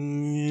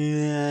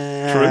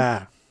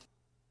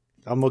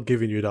 I'm not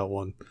giving you that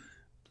one.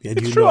 And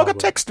It's true. I got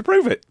text to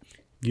prove it.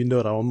 You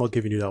know that I'm not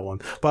giving you that one.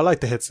 But I like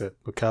the headset.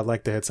 Okay, I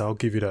like the headset. I'll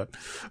give you that.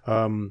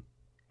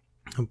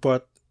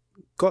 But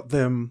got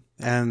them,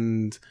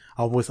 and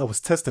I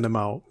was testing them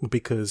out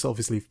because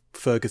obviously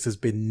Fergus has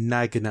been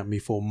nagging at me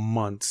for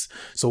months.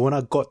 So when I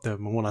got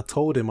them and when I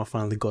told him I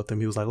finally got them,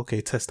 he was like, okay,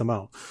 test them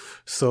out.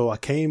 So I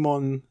came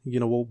on,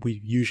 what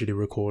we usually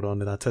record on,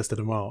 and I tested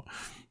them out.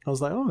 I was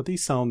like, oh,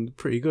 these sound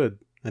pretty good.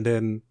 And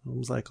then I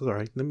was like, all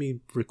right, let me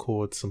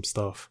record some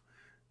stuff.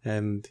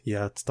 And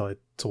yeah, I started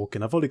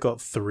talking. I've only got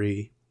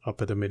 3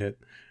 up at the minute.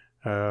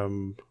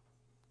 And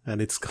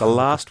it's The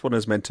last one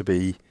is meant to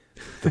be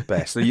the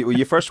best. So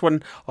your first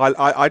one,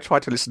 I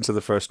tried to listen to the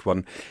first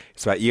one.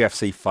 It's about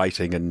UFC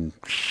fighting and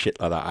shit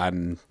like that.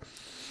 And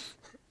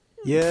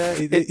yeah,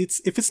 if you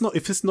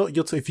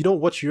don't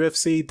watch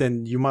UFC,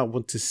 then you might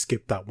want to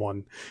skip that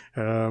one.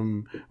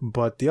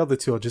 But the other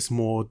 2 are just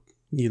more,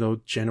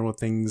 general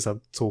things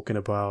I'm talking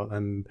about.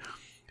 And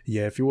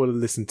yeah, if you want to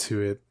listen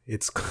to it,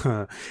 it's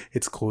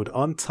called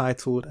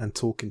Untitled and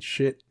Talking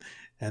Shit.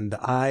 And the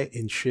I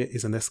in shit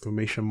is an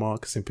exclamation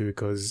mark simply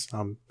because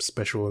I'm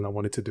special and I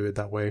wanted to do it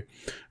that way.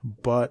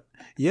 But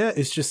yeah,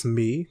 it's just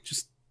me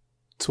just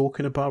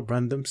talking about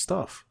random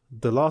stuff.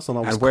 The last one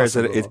I was. And where is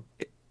it?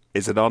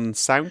 Is it on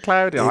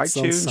SoundCloud? It's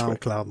iTunes? on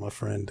SoundCloud, my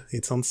friend.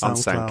 It's on SoundCloud. On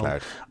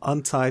SoundCloud.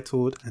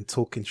 Untitled and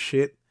Talking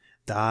Shit.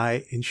 The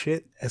I in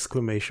shit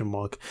exclamation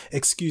mark.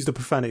 Excuse the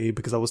profanity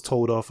because I was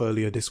told off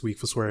earlier this week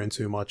for swearing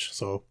too much.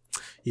 So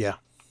yeah.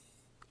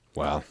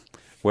 Well,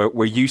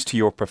 we're used to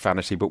your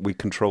profanity, but we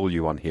control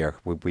you on here.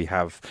 We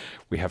have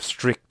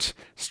strict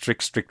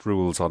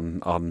rules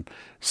on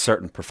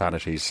certain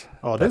profanities.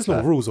 Oh, there's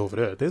no rules over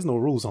there. There's no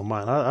rules on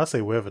mine. I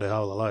say whatever the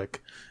hell I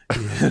like.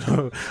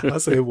 I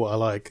say what I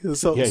like.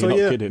 So You're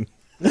not kidding.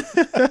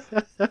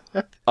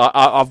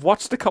 I've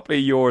watched a couple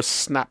of your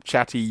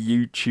Snapchatty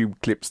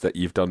YouTube clips that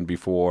you've done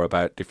before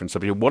about different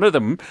subjects. One of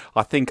them,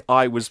 I think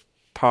I was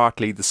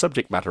partly the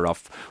subject matter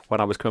of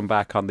when I was coming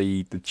back on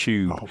the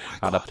tube,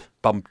 and I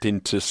bumped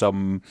into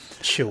some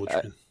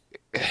children.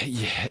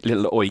 yeah,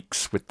 little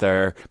oiks with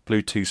their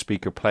Bluetooth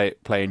speaker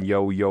playing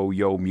yo yo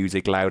yo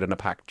music loud in a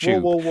packed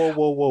tube. Whoa!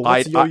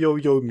 What's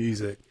yo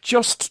music?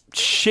 Just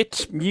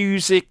shit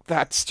music.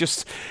 That's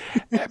just.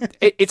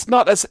 It's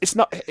not.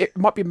 It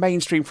might be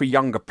mainstream for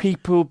younger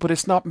people, but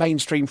it's not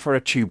mainstream for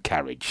a tube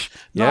carriage.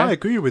 No, Yeah? I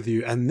agree with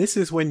you. And this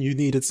is when you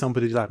needed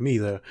somebody like me,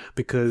 though,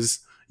 because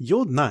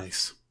you're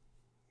nice.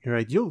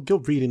 Right? You're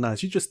really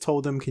nice. You just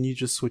told them, can you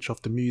just switch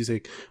off the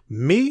music?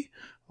 Me?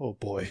 Oh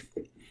boy.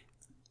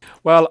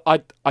 Well,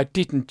 I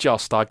didn't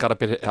just. I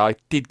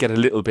did get a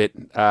little bit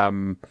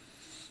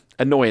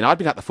annoying. I'd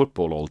been at the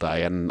football all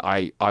day, and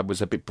I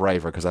was a bit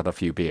braver because I had a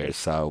few beers.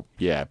 So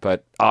yeah,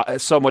 but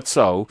so much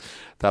so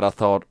that I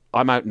thought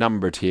I'm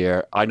outnumbered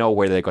here. I know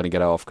where they're going to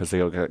get off because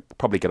they'll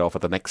probably get off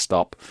at the next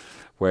stop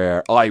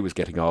where I was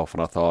getting off,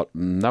 and I thought,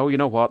 no, you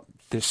know what?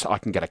 I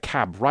can get a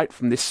cab right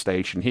from this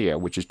station here,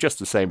 which is just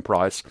the same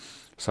price.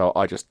 So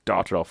I just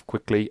darted off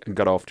quickly and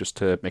got off just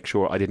to make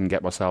sure I didn't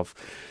get myself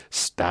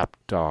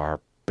stabbed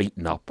or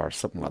beaten up or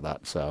something like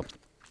that. So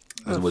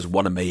there was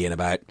one of me and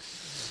about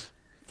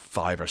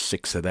 5 or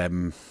 6 of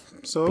them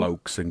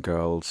blokes and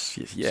girls.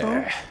 Yeah.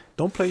 So,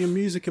 don't play your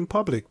music in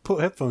public.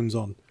 Put headphones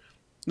on.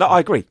 No,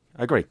 I agree.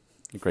 Agreed.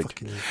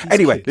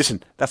 Anyway, kids.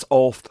 listen, that's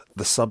off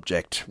the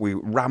subject. We're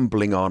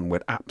rambling on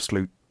with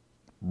absolute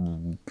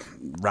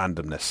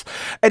randomness.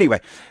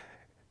 Anyway,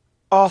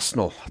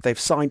 Arsenal, they've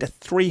signed a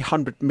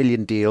 300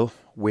 million deal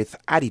with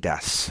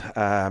Adidas.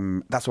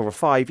 That's over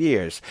 5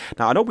 years.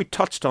 Now, I know we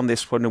touched on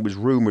this when it was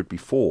rumoured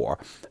before,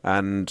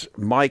 and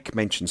Mike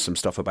mentioned some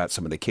stuff about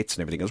some of the kits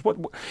and everything else. What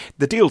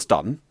the deal's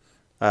done.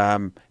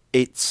 I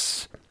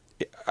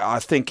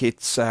think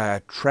it's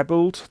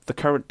trebled the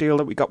current deal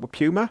that we got with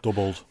Puma.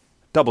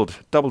 Doubled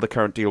the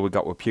current deal we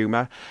got with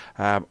Puma.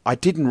 I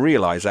didn't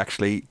realise,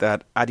 actually,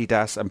 that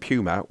Adidas and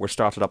Puma were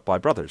started up by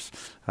brothers.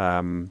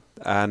 And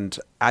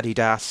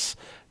Adidas,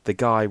 the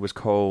guy was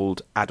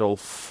called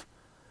Adolf,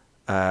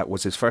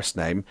 was his first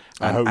name.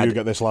 I hope you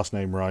get this last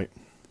name right.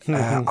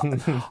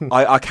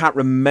 I can't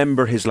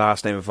remember his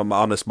last name, if I'm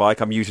honest, Mike.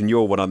 I'm using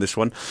your one on this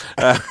one.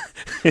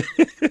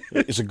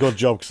 It's a good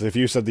job, because if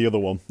you said the other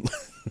one...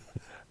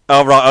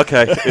 Oh, right,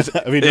 okay.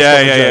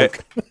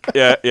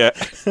 Yeah.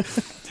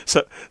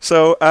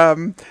 So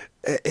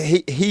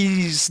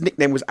his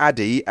nickname was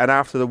Addy, and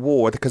after the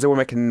war, because they were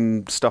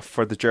making stuff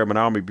for the German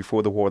army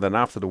before the war, then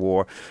after the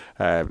war,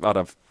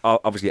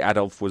 obviously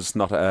Adolf was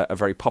not a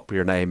very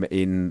popular name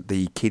in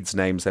the kids'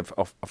 names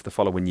of the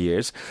following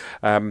years,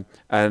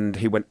 and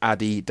he went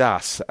Addy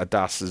Das.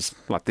 Das is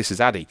like, this is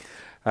Addy,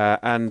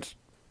 and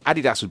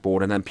Adidas was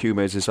born, and then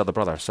Puma is his other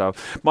brother. So,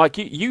 Mike,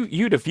 you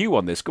had a view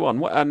on this. Go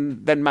on,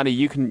 and then Manny,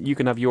 you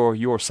can have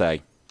your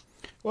say.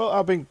 Well,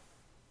 I've been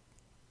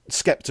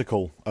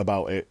sceptical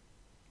about it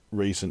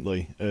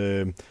recently.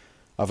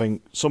 I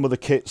think some of the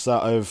kits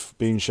that have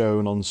been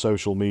shown on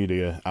social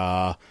media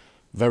are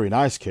very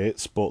nice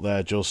kits, but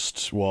they're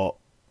just what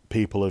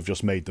people have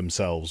just made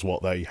themselves,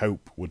 what they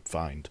hope would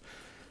find.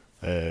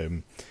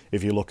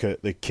 If you look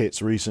at the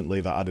kits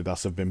recently that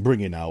Adidas have been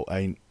bringing out,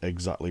 ain't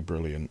exactly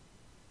brilliant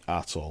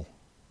at all.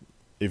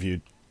 If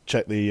you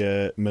check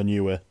the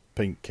Manure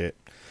pink kit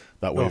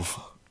that we've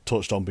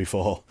touched on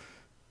before,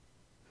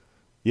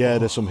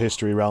 there's some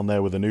history around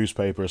there with a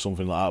newspaper or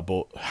something like that,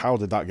 but how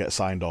did that get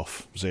signed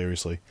off?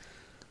 Seriously.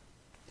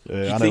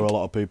 I know a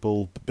lot of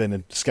people have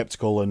been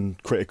sceptical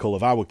and critical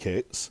of our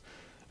kits,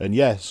 and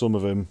some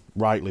of them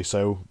rightly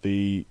so.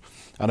 I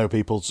know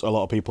a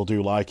lot of people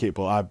do like it,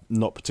 but I'm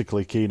not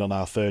particularly keen on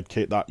our third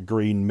kit, that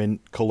green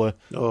mint colour.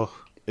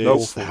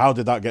 How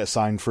did that get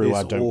signed through?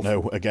 I don't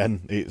know.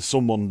 Again,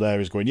 someone there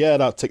is going,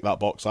 tick that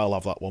box, I'll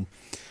have that one.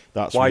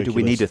 That's Why ridiculous.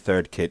 do we need a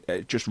third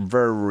kit? Just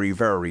very,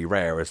 very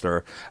rare is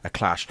there a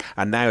clash.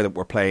 And now that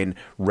we're playing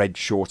red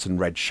shorts and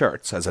red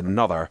shirts as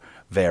another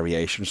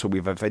variation, so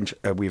we've eventually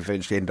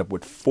ended up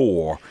with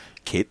 4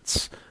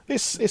 kits.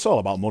 It's all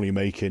about money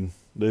making.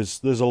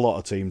 There's a lot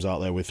of teams out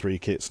there with 3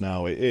 kits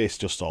now. It's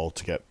just all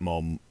to get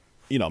more,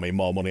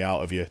 more money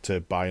out of you to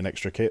buy an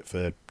extra kit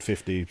for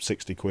 50,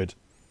 60 quid.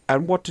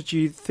 And what did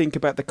you think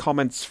about the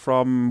comments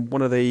from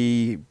one of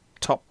the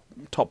top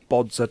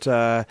bods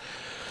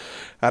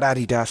at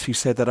Adidas, who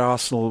said that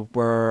Arsenal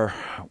were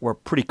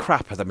pretty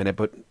crap at the minute,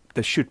 but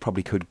they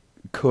could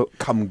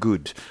come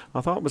good?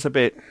 I thought it was a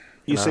bit...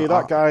 You see,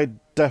 that guy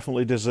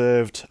definitely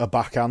deserved a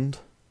backhand,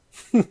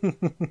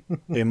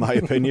 in my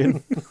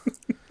opinion.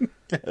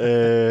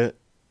 If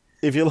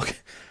you look...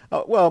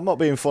 Well, I'm not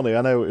being funny.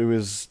 I know it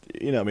was,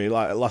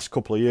 like last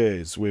couple of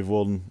years, we've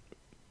won...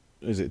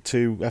 Is it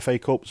 2 FA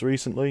Cups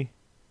recently?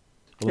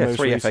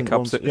 3 FA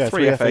Cups.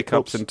 3 FA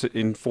Cups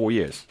in 4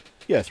 years.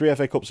 Yeah, 3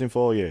 FA Cups in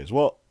 4 years.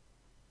 What?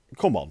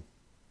 Come on,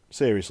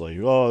 seriously.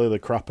 Oh, they're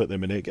crap at the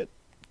minute.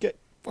 Get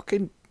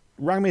fucking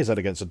rang me his head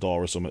against a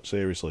door or something.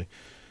 Seriously,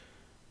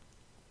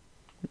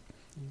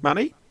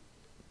 Manny.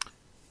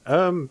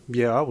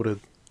 Yeah, I would have.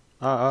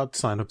 I'd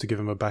sign up to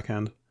give him a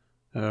backhand.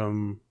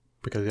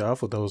 Because I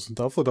thought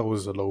that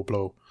was a low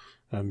blow.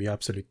 You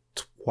absolute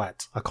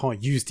twat. I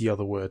can't use the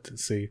other word.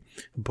 See,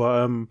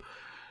 but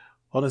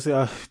honestly,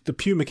 the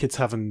Puma kits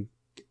haven't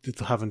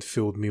haven't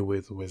filled me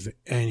with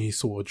any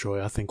sort of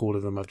joy. I think all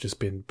of them have just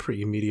been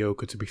pretty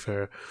mediocre, to be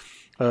fair.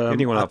 The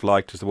only one I've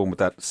liked is the one with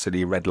that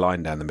silly red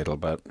line down the middle,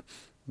 but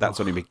that's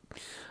only me.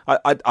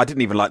 I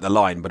didn't even like the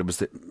line, but it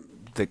was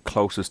the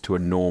closest to a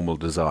normal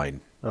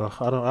design.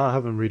 I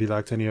haven't really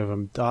liked any of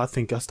them. I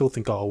still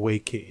think our away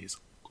kit is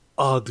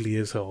ugly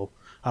as hell.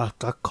 I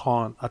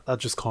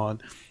just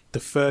can't. The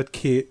third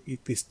kit,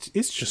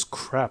 it's just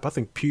crap. I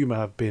think Puma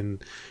have been,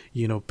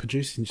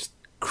 producing just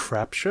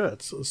crap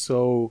shirts.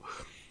 So,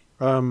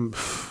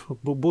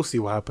 we'll see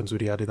what happens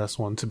with the Adidas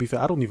one. To be fair,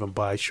 I don't even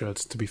buy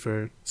shirts, to be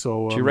fair.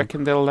 So, do you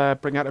reckon they'll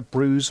bring out a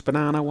bruised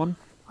banana one?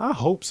 I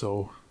hope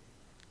so.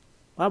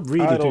 I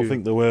don't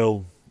think they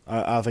will.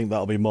 I think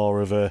that'll be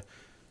more of a,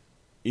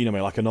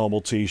 like a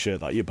normal T-shirt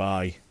that you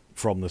buy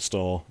from the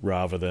store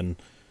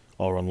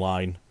or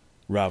online,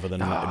 rather than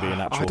that be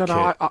an actual kit. I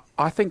don't know.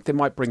 I think they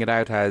might bring it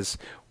out as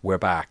we're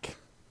back.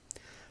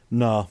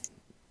 No,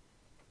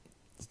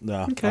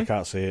 okay. I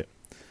can't see it.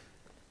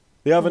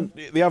 They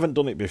haven't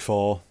done it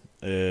before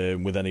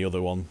with any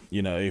other one.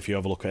 If you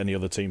have a look at any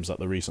other teams that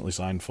they recently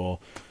signed for,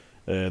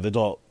 they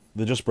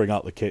just bring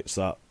out the kits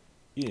that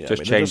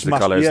change the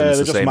colours. Yeah,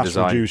 they just mass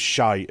produce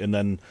shite and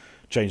then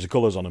change the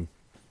colours on them.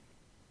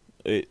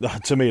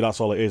 To me, that's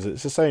all it is.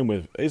 It's the same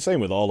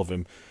with all of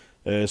them.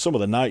 Some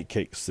of the night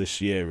kicks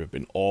this year have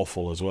been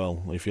awful as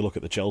well. If you look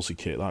at the Chelsea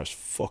kit, that's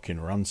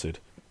fucking rancid.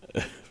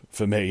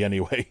 For me,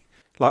 anyway.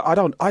 Like I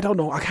don't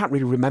know. I can't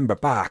really remember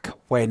back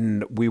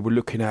when we were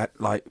looking at,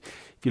 like,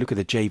 if you look at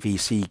the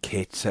JVC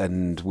kit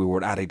and we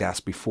were at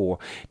Adidas before,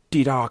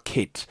 did our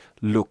kit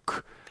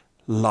look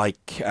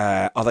like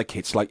other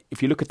kits? Like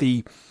if you look at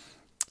the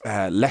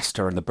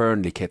Leicester and the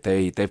Burnley kit,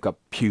 they've got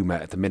Puma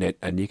at the minute,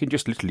 and you can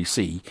just literally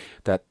see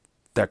that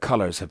their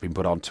colours have been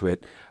put onto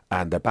it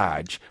and their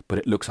badge, but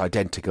it looks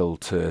identical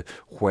to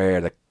where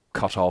the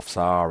cut-offs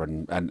are,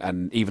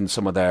 and even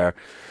some of their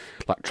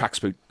like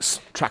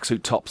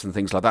tracksuit tops and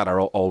things like that are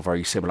all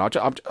very similar.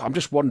 I'm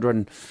just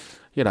wondering,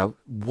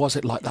 was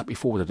it like that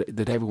before?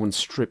 Did everyone's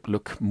strip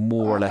look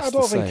more or less the same?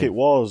 I don't think it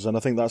was, and I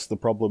think that's the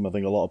problem. I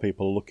think a lot of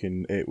people are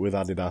looking at it with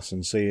Adidas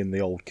and seeing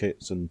the old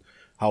kits and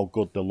how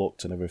good they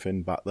looked and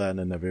everything back then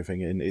and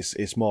everything, and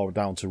it's more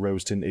down to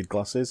rose-tinted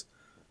glasses.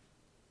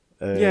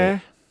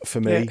 For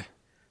me. Yeah.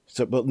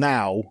 So, but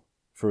now,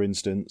 for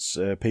instance,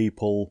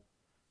 people,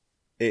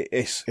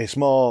 it's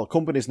more,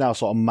 companies now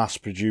sort of mass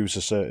produce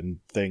a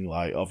certain thing,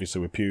 like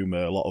obviously with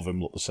Puma, a lot of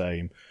them look the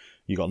same.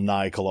 You got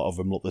Nike, a lot of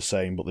them look the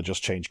same, but they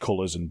just change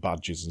colours and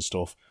badges and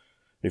stuff.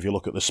 If you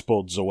look at the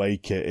Spuds away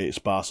kit, it's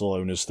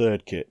Barcelona's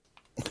third kit,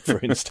 for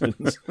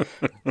instance.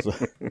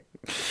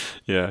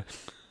 Yeah.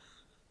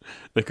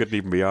 They couldn't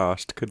even be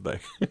asked, could they?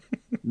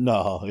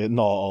 No,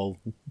 not all.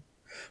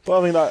 But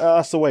I mean,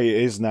 that's the way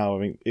it is now. I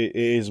mean, it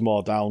is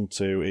more down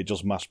to it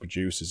just mass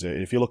produces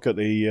it. If you look at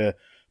the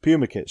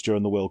Puma kits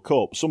during the World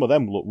Cup, some of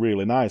them look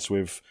really nice.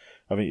 With,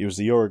 I think it was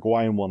the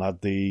Uruguayan one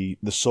had the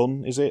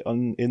sun, is it,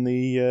 on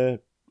the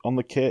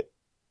kit?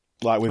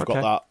 Like we've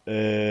got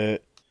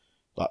that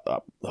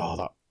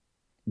that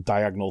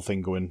diagonal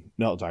thing going.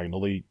 Not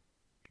diagonal.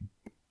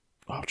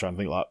 I'm trying to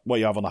think like what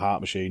you have on the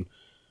heart machine.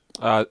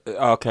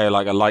 Okay,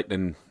 like a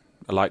lightning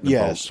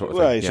bolt sort of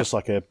thing. It's just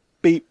like a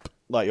beep.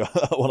 Like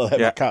one of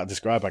them, I can't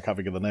describe. I can't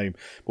think of the name,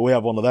 but we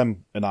have one of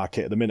them in our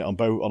kit at the minute on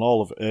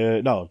all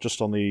of.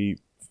 Just on the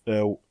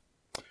home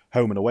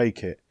and away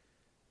kit.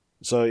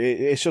 So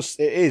it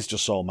is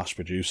just all mass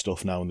produced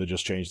stuff now, and they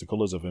just change the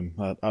colours of them.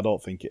 I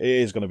don't think it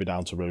is going to be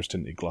down to rose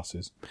tinted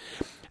glasses.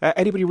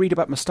 Anybody read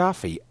about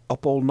Mustafi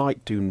up all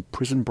night doing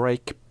prison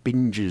break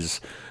binges,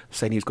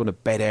 saying he's going to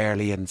bed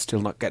early and still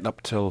not getting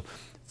up till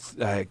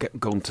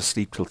going to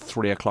sleep till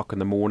 3 o'clock in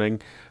the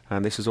morning,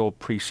 and this is all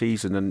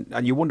pre-season,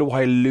 and you wonder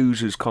why he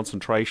loses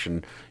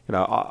concentration.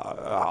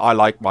 I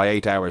like my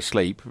 8 hours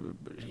sleep.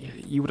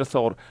 You would have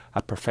thought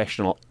a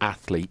professional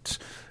athlete,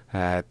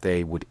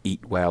 they would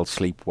eat well,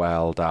 sleep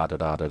well,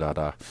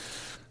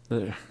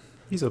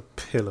 He's a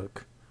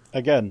pillock.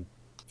 Again,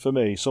 for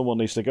me, someone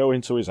needs to go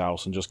into his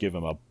house and just give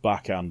him a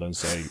backhand and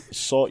say,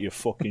 sort your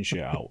fucking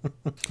shit out.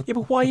 Yeah,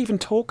 but why even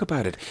talk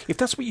about it? If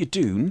that's what you're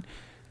doing,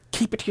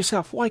 keep it to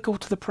yourself. Why go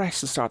to the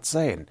press and start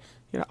saying?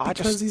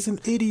 Because he's an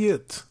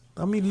idiot.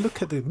 I mean,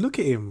 look at him. Look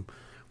at him.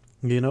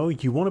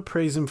 You want to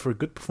praise him for a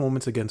good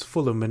performance against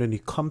Fulham, and then he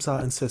comes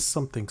out and says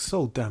something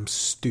so damn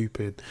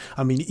stupid.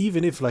 I mean,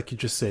 even if, like you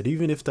just said,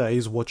 even if that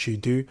is what you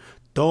do,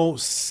 don't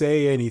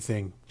say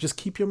anything. Just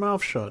keep your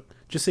mouth shut.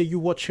 Just say you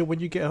watch it when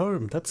you get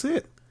home. That's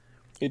it.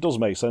 It does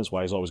make sense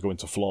why he's always going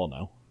to floor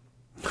now.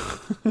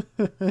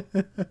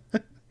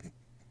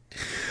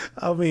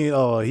 I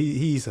mean,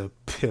 he's a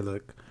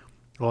pillock.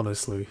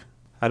 Honestly.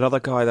 Another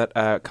guy that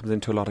comes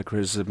into a lot of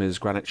criticism is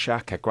Granit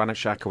Xhaka. Granit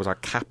Xhaka was our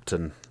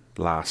captain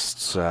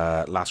last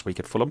week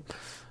at Fulham.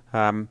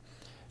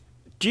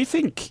 Do you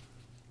think,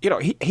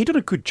 he did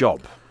a good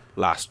job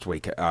last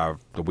week,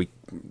 the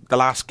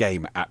last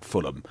game at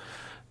Fulham?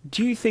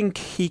 Do you think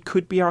he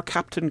could be our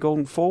captain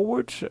going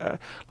forward?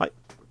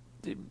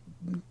 Do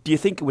you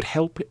think it would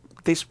help?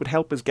 This would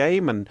help his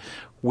game, and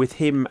with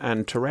him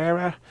and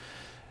Torreira?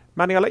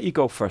 Manny, I'll let you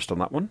go first on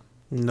that one.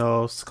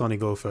 No, Scotty,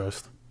 go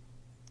first.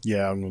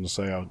 Yeah, I'm going to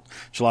say,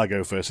 shall I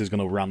go first? He's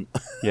going to rant.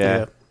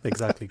 Yeah.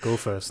 Exactly. Go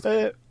first.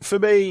 For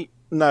me,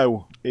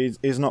 no,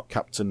 he's not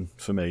captain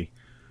for me.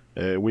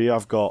 We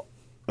have got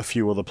a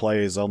few other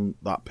players on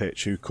that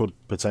pitch who could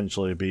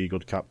potentially be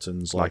good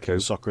captains, like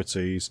who?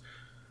 Socrates.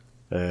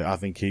 I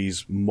think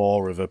he's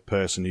more of a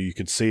person who you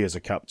could see as a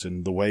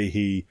captain. The way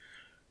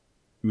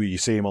you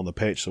see him on the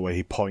pitch, the way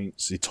he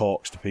points, he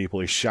talks to people,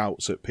 he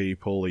shouts at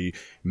people, he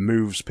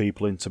moves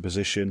people into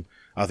position.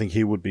 I think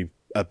he would be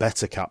a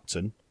better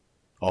captain,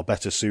 or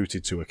better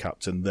suited to a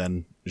captain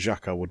than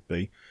Xhaka would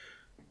be.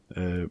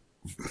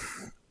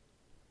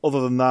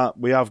 Other than that,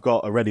 we have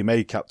got a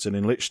ready-made captain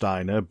in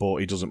Lichtsteiner, but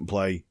he doesn't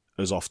play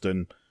as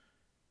often.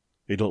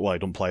 He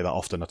doesn't play that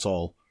often at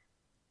all.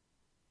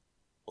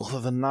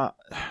 Other than that,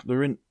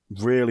 there isn't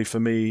really, for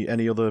me,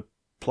 any other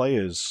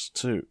players,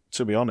 to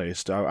be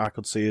honest, I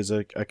could see as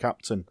a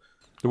captain.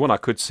 The one I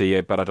could see,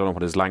 but I don't know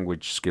what his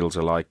language skills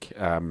are like,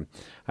 and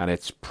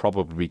it's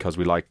probably because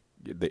we like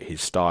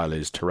his style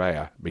is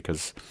Torreira,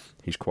 because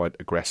he's quite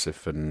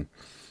aggressive and.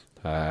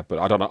 But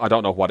I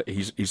don't know what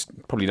he's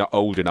probably not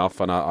old enough,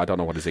 and I don't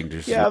know what his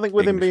English. Yeah, I think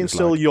with him being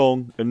still like.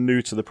 young and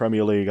new to the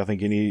Premier League, I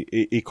think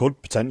he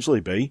could potentially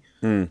be.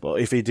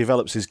 But if he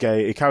develops his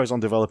game, he carries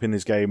on developing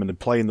his game and then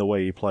playing the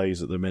way he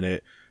plays at the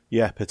minute,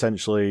 yeah,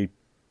 potentially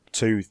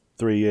 2-3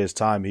 years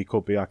time he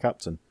could be our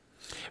captain.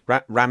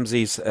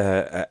 Ramsey's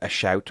a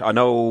shout. I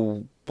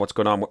know what's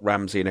going on with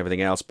Ramsey and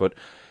everything else, but.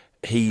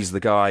 He's the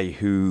guy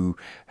who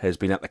has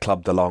been at the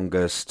club the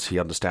longest. He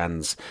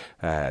understands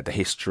the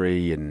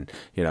history and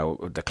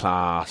the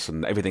class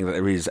and everything that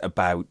there is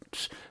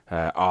about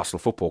Arsenal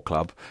Football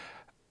Club.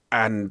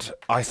 And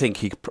I think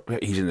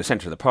he's in the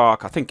centre of the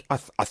park. I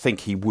think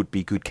he would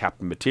be good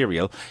captain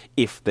material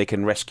if they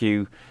can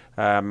rescue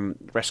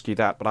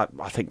that. But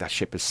I think that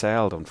ship has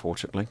sailed,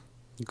 unfortunately.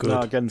 Good. No,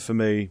 again for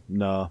me,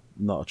 no,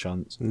 not a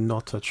chance.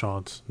 Not a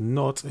chance.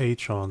 Not a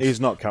chance. He's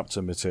not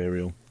captain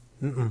material.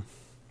 Mm-mm.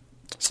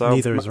 So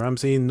neither is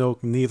Ramsey. No,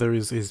 neither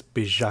is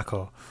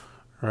Xhaka.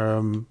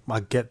 I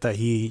get that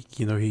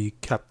he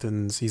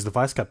captains. He's the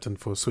vice captain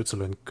for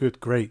Switzerland. Good,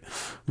 great,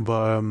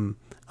 but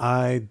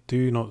I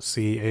do not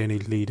see any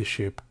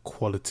leadership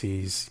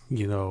qualities,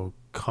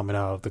 coming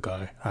out of the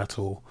guy at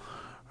all.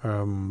 I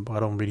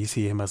don't really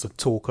see him as a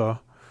talker,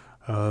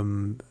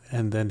 and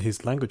then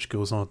his language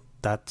skills aren't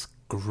that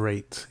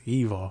great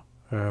either.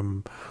 He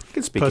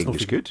can speak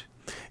English good.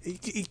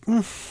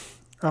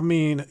 I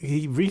mean,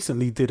 he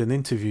recently did an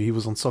interview. He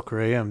was on Soccer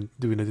AM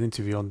doing an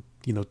interview on,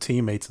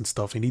 teammates and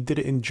stuff, and he did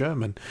it in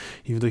German,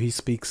 even though he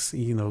speaks,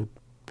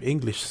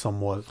 English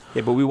somewhat.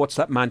 Yeah, but we watched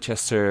that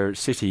Manchester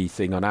City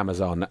thing on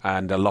Amazon,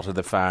 and a lot of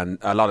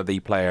the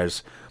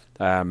players,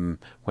 when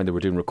they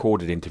were doing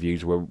recorded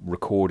interviews, were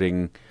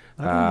recording.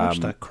 I didn't watch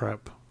that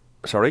crap.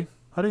 Sorry?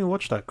 I didn't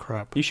watch that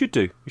crap. You should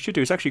do.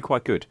 It's actually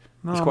quite good.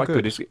 No, it's quite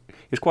good.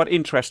 It's quite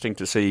interesting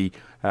to see.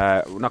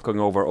 We're not going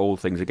over old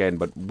things again,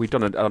 but we've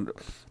done it.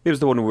 It was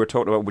the one we were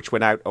talking about, which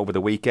went out over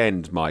the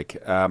weekend, Mike.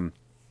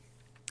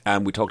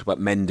 And we talked about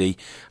Mendy,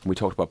 and we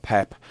talked about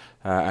Pep,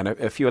 and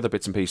a few other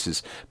bits and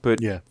pieces. But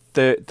yeah.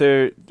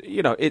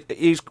 It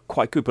is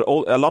quite good. But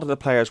a lot of the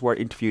players were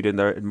interviewed in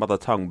their mother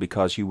tongue,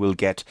 because you will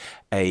get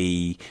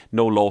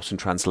no loss in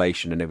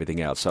translation and everything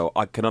else. So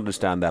I can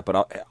understand that.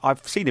 But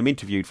I've seen him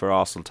interviewed for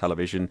Arsenal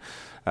television,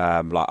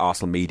 like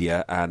Arsenal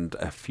Media, and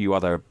a few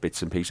other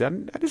bits and pieces.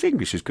 And his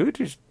English is good.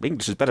 His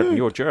English is better than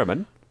your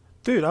German.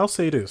 Dude, I'll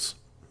say this.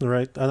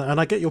 Right,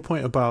 and I get your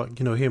point about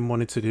him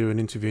wanting to do an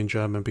interview in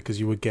German because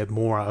you would get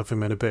more out of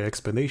him and a better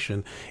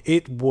explanation.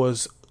 It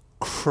was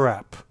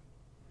crap.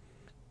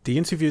 The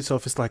interview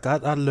itself is like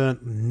I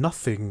learned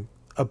nothing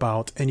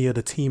about any of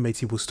the teammates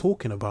he was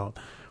talking about.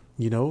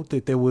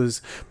 There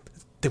was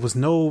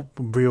no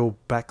real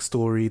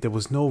backstory. There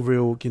was no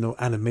real In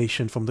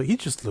animation he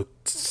just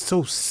looked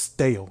so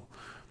stale.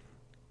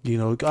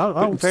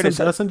 I'll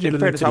send you the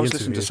link to I was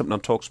listening to something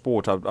on Talk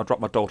Sport. I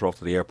dropped my daughter off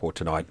to the airport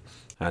tonight,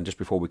 and just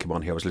before we come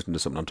on here, I was listening to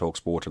something on Talk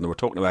Sport, and they were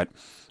talking about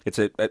it's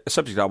a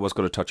subject I was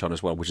going to touch on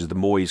as well, which is the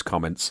Moyes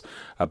comments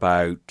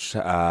about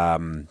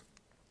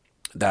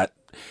that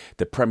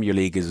the Premier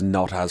League is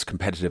not as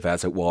competitive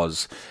as it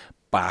was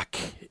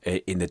back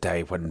in the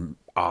day when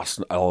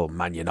Arsenal,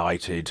 Man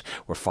United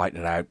were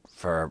fighting it out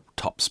for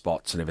top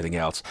spots and everything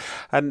else.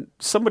 And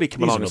somebody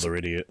came along. He's another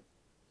idiot.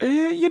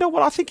 You know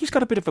what? I think he's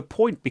got a bit of a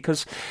point,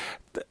 because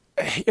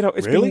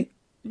it's really.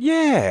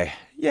 Yeah,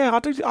 I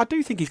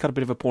do think he's got a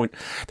bit of a point.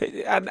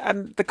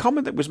 And the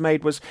comment that was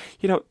made was,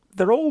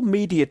 they're all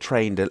media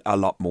trained a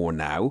lot more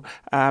now,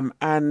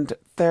 and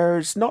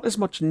there's not as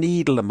much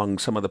needle among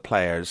some of the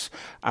players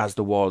as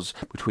there was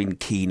between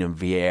Keane and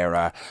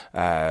Vieira,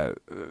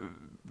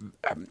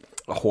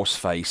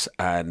 Horseface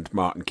and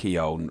Martin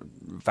Keown,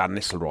 Van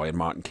Nistelrooy and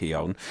Martin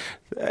Keown,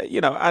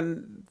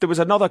 and there was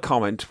another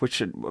comment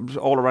which was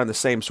all around the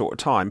same sort of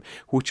time,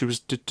 which was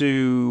to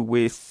do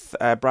with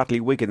Bradley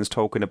Wiggins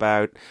talking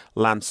about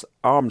Lance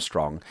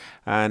Armstrong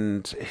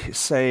and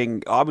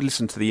saying, I would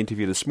listen to the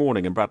interview this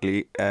morning, and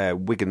Bradley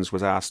Wiggins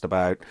was asked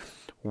about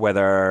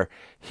whether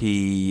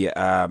he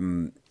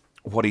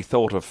what he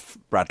thought of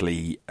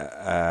Bradley.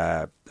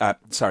 Sir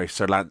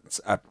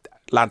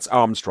Lance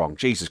Armstrong.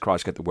 Jesus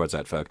Christ, get the words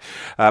out, Ferg.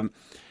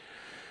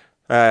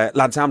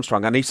 Lance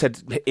Armstrong, and he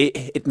said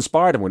it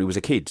inspired him when he was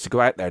a kid to go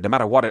out there, no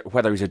matter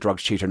whether he's a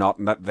drugs cheat or not,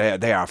 and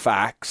that they are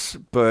facts.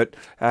 But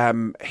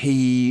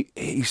he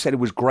said it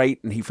was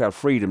great, and he felt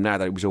freedom now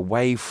that he was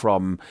away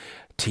from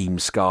Team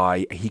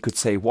Sky. He could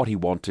say what he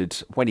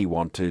wanted when he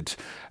wanted,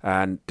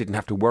 and didn't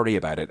have to worry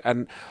about it.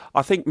 And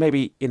I think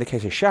maybe in the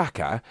case of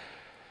Xhaka,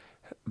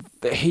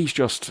 he's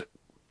just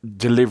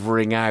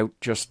delivering out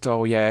just,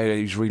 oh yeah,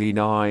 he's really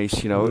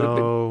nice,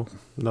 No,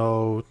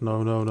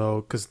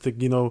 because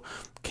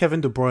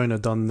Kevin De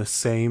Bruyne done the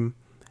same,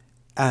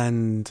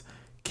 and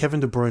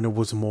Kevin De Bruyne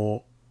was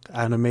more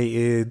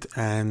animated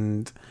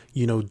and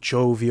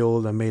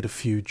jovial and made a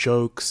few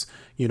jokes.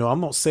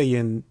 I'm not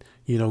saying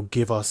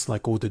give us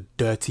like all the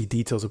dirty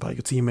details about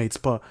your teammates,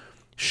 but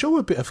show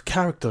a bit of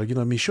character,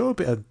 show a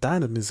bit of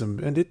dynamism.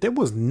 And there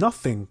was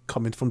nothing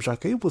coming from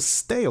Xhaka. It was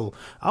stale.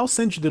 I'll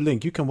send you the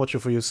link. You can watch it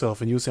for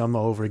yourself and you'll see I'm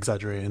not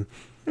over-exaggerating.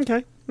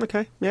 Okay,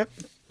 yeah.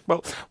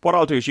 Well, what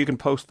I'll do is you can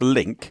post the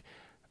link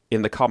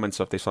in the comments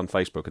of this on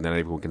Facebook, and then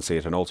everyone can see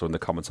it, and also in the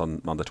comments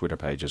on the Twitter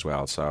page as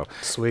well. So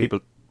sweet.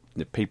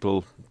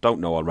 People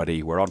don't know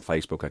already, we're on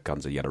Facebook at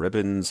Guns and Yellow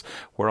Ribbons.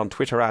 We're on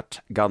Twitter at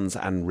Guns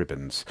and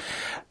Ribbons.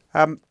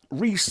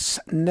 Reiss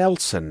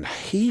Nelson,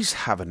 he's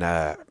having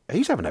a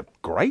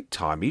great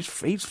time. He's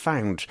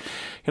found,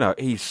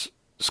 he's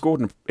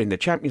scored in the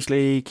Champions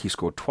League. He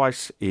scored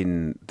twice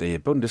in the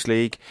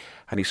Bundesliga,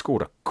 and he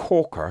scored a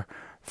corker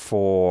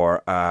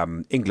for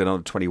England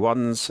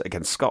under-21s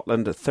against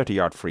Scotland, a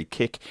 30-yard free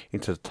kick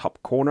into the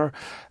top corner.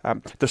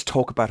 There's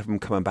talk about him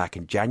coming back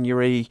in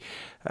January.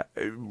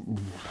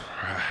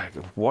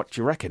 What do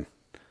you reckon?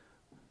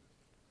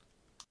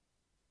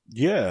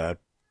 Yeah,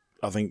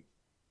 I think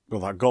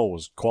that goal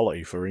was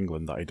quality for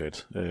England that he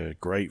did.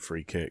 Great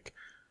free kick.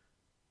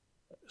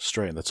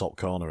 Straight in the top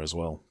corner as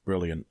well.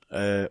 Brilliant.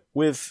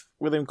 With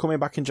him coming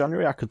back in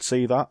January, I could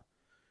see that.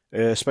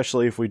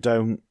 Especially if we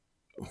don't...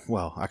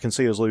 Well, I can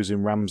see us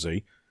losing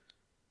Ramsey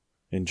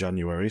in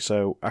January,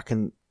 so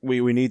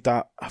we need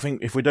that. I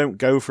think if we don't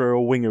go for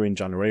a winger in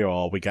January,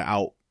 or we get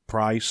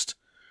outpriced,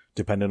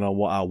 depending on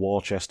what our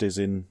war chest is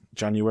in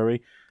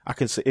January, I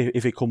can see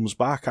if he comes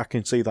back, I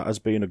can see that as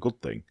being a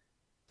good thing.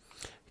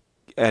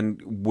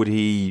 And would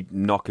he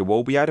knock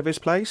Iwobi out of his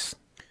place?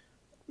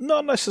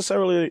 Not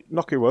necessarily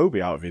knock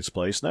Iwobi out of his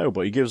place, no,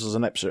 but he gives us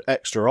an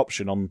extra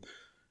option on...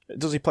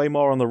 Does he play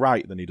more on the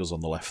right than he does on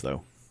the left,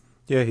 though?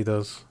 Yeah, he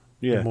does.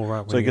 Yeah, more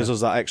right so it gives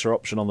us that extra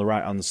option on the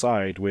right-hand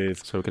side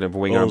with... So we can have a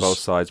winger on both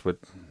sides with...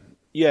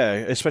 Yeah,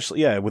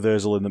 especially, with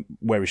Ozil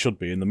where he should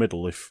be, in the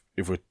middle, if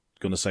we're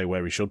going to say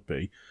where he should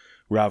be,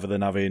 rather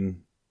than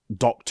having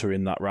Doctor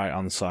in that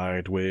right-hand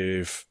side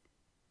with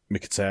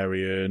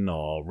Mkhitaryan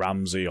or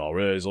Ramsey or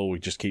Ozil. We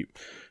just keep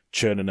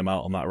churning them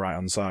out on that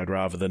right-hand side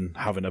rather than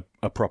having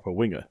a proper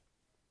winger.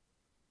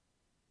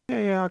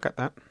 Yeah, I get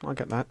that.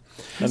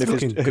 And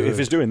if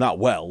he's doing that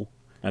well,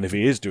 and if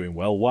he is doing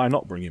well, why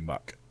not bring him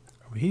back?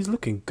 He's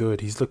looking good.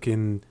 He's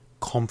looking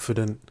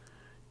confident.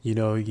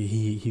 I'm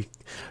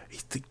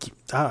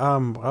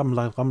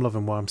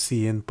loving what I'm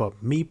seeing.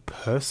 But me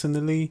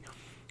personally,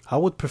 I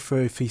would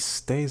prefer if he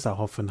stays at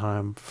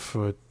Hoffenheim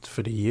for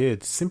the year,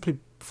 simply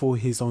for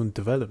his own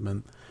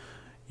development.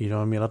 I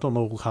don't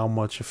know how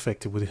much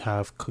effect it would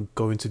have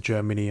going to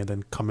Germany and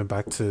then coming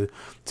back to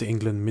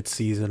England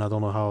mid-season. I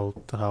don't know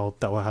how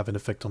that will have an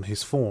effect on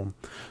his form.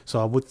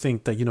 So I would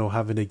think that,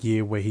 having a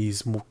year where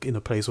he's in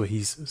a place where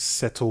he's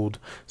settled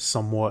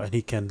somewhat and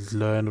he can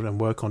learn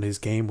and work on his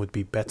game would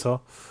be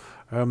better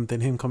than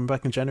him coming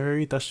back in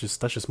January. That's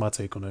just my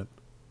take on it.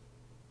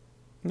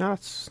 No,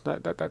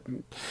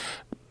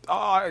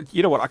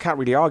 you know what? I can't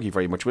really argue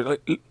very much.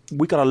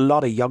 We got a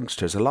lot of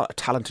youngsters, a lot of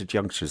talented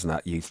youngsters in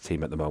that youth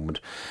team at the moment,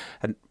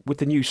 and with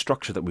the new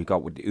structure that we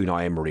got with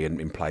Unai Emery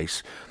in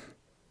place,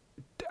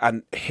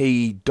 and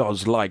he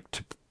does like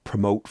to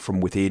promote from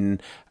within.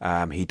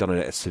 He done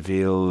it at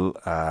Seville.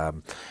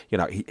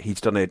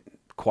 He's done it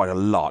quite a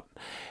lot.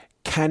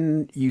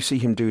 Can you see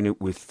him doing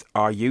it with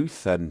our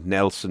youth, and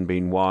Nelson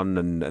being one,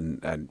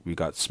 and we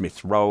got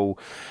Smith Rowe?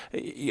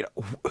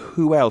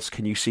 Who else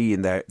can you see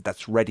in there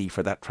that's ready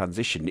for that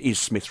transition? Is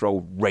Smith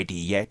Rowe ready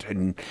yet?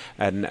 And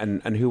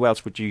who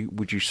else would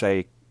you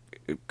say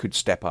could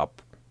step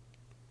up?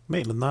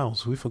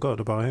 Maitland-Niles, we forgot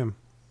about him.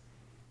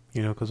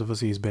 Because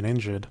obviously he's been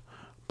injured,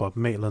 but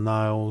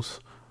Maitland-Niles.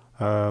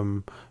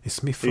 Is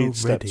Smith Rowe ready? He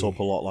stepped up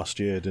a lot last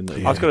year, didn't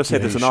he? I was going to say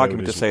there's an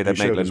argument to say that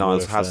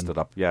Maitland-Niles has stood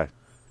up. Yeah.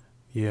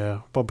 Yeah,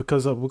 but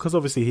because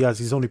obviously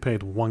he's only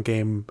played one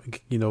game,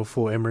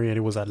 for Emery, and he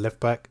was at left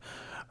back.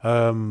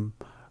 So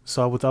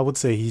I would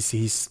say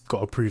he's got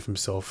to prove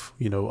himself,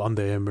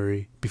 under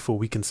Emery before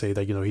we can say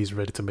that he's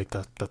ready to make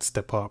that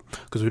step up,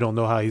 because we don't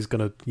know how he's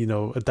gonna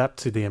adapt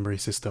to the Emery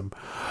system.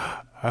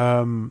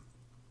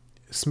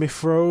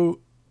 Smith Rowe,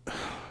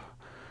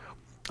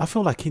 I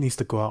feel like he needs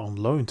to go out on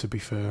loan, to be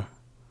fair.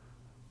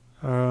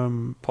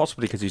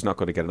 Possibly because he's not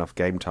going to get enough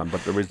game time,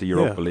 but there is the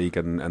Europa League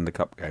and the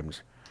cup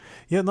games.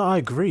 Yeah, no, I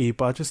agree,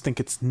 but I just think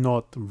it's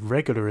not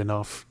regular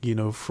enough,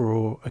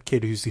 for a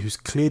kid who's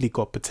clearly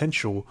got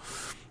potential.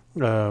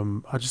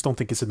 I just don't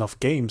think it's enough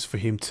games for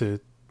him to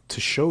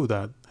show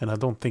that, and I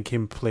don't think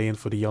him playing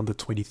for the under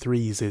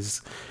 23s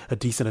is a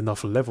decent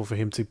enough level for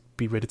him to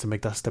be ready to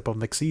make that step up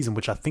next season,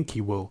 which I think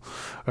he will.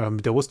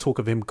 There was talk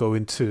of him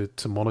going to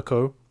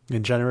Monaco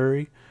in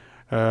January,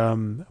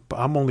 but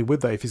I'm only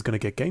with that if he's going to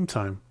get game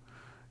time.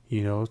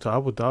 So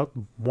I'd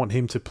want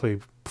him to play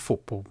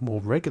football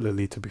more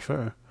regularly, to be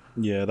fair.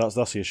 Yeah, that's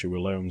the issue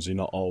with loans. You're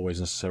not always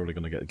necessarily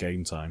going to get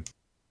game time.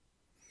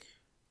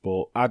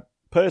 But I'd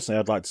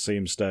like to see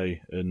him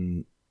stay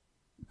and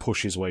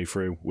push his way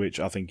through, which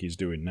I think he's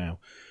doing now.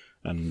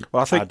 And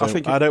I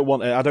don't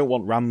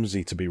want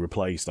Ramsey to be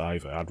replaced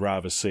either. I'd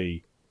rather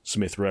see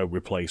Smith Rowe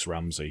replace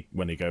Ramsey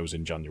when he goes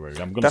in January.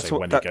 I'm going to say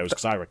when he goes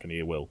because I reckon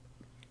he will.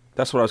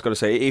 That's what I was going to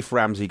say. If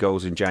Ramsey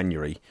goes in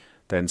January,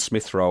 then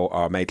Smith Rowe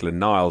or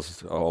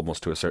Maitland-Niles,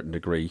 almost to a certain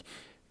degree,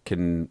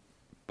 can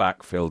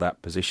backfill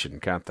that position,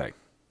 can't they?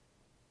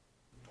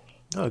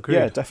 I agree.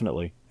 Yeah,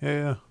 definitely.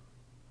 Yeah.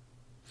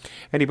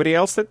 Anybody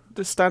else that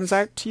stands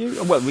out to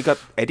you? Well, we got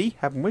Eddie,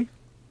 haven't we?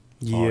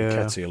 Yeah. Oh,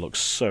 Nketiah looks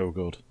so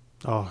good.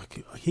 Oh,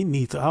 he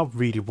needs. I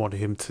really want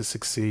him to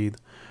succeed.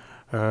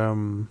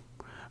 With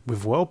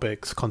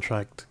Welbeck's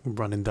contract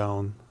running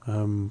down,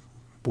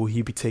 will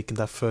he be taking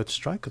that third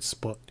striker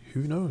spot?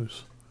 Who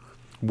knows?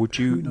 Would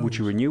you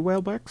renew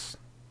Welbeck's?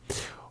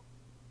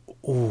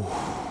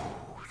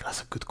 Oh,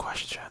 that's a good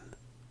question.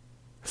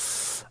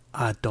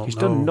 I don't know. He's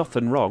done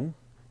nothing wrong.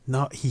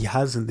 No, he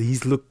hasn't.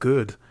 He's looked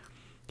good.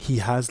 He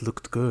has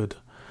looked good.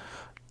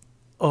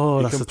 Oh,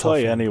 he that's can a tough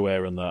play one.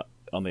 anywhere in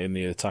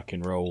the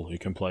attacking role. He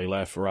can play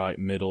left, right,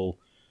 middle.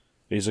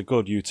 He's a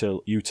good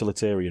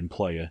utilitarian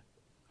player,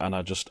 and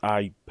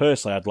I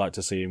personally, I'd like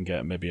to see him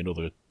get maybe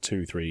another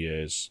 2-3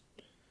 years.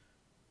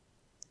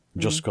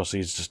 Just because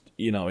he's just,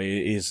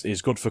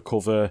 he's good for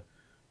cover.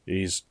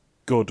 He's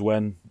good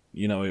when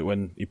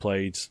he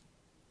played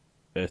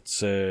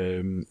at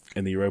in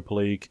the Europa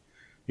League.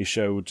 He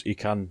showed he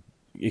can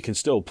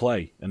still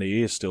play, and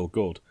he is still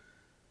good.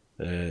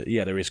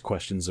 There is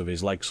questions of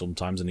his legs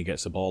sometimes, and he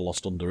gets the ball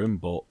lost under him,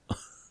 but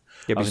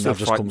Yeah, I think that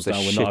just comes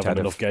down with not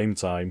having enough game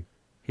time.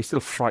 He still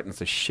frightens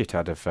the shit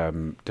out of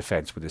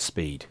defence with his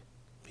speed.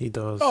 He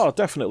does. Oh,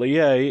 definitely,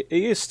 yeah.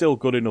 He is still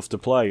good enough to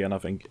play, and I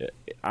think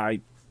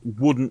I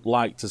wouldn't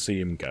like to see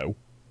him go.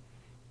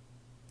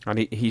 And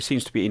he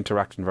seems to be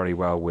interacting very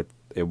well with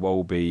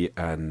Iwobi,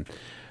 and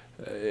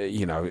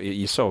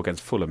you saw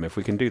against Fulham. If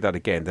we can do that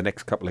again, the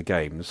next couple of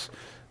games,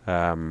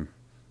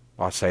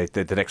 I say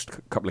the next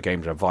couple of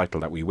games are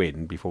vital that we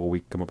win before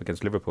we come up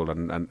against Liverpool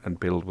and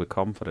build with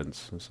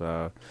confidence.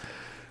 So,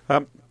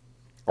 a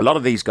lot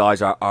of these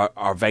guys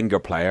are Wenger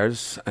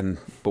players,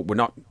 but we're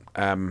not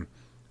a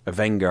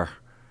Wenger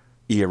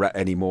era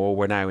anymore.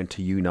 We're now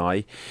into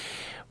Unai.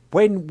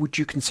 When would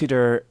you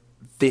consider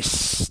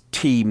this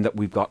team that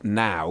we've got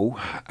now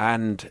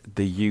and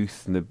the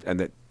youth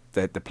and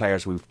the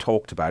players we've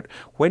talked about,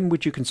 when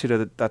would you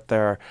consider that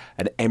they're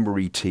an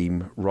Emery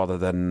team rather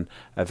than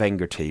a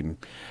Wenger team?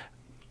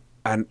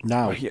 And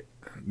now,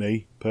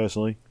 me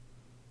personally,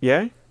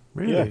 yeah,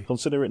 Really? yeah,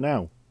 consider it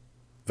now.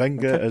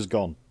 Wenger has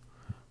gone.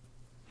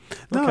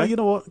 No, Okay. you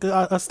know what?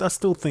 I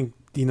still think,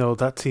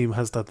 that team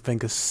has that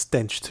Wenger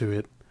stench to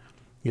it.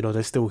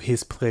 There's still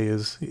his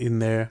players in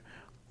there.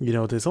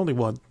 There's only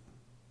one,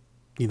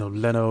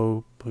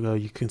 Leno,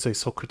 you can say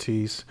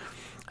Socrates,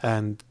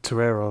 and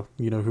Torreira,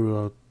 who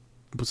are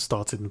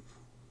starting,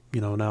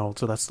 now.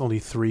 So that's only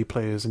 3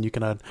 players, and you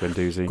can add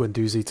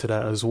Guendouzi to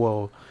that as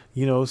well.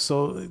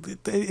 So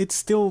it's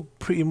still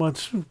pretty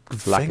much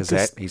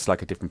Lacazette, he's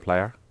like a different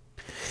player.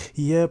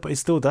 Yeah, but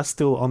that's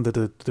still under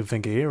the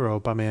Wenger era.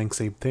 Aubameyang,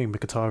 same thing.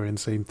 Mkhitaryan,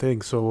 same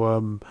thing.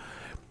 So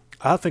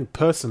I think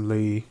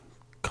personally,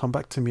 come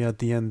back to me at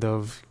the end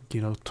of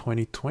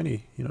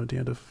 2020. The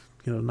end of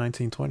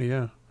 1920.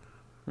 Yeah.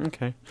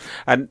 Okay,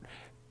 and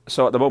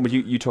so at the moment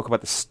you talk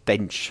about the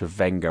stench of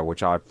Wenger,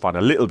 which I find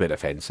a little bit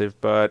offensive,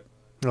 but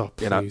Oh,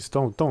 please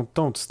don't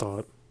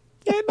start.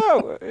 yeah,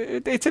 no,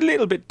 it's a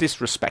little bit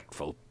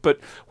disrespectful. But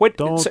when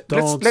Don't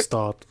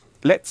start.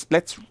 Let's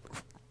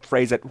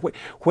phrase it.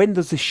 When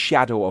does the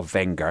shadow of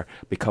Wenger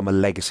become a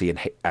legacy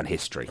and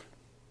history?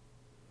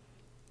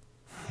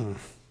 You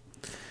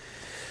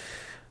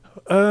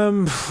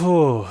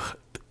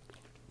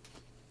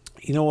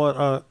know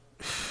what?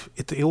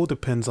 It all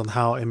depends on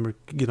how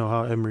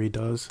Emery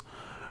does.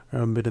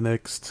 With the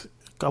next,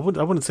 I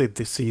wouldn't say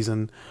this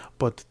season,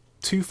 but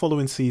 2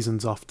 following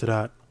seasons after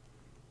that,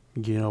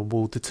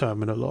 will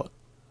determine a lot.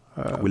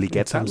 Will he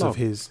get in terms that long? of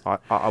his?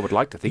 I would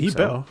like to think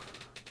so.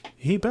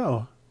 He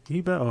better.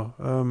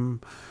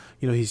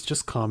 He's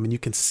just come, and you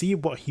can see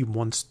what he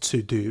wants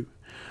to do.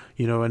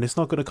 And it's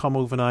not going to come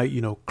overnight.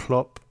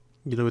 Klopp.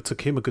 It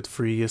took him a good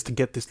 3 years to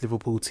get this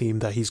Liverpool team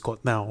that he's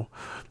got now,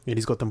 and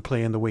he's got them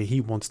playing the way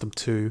he wants them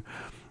to.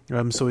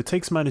 So it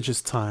takes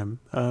managers time.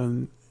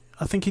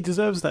 I think he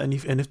deserves that,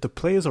 and if the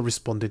players are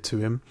responding to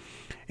him,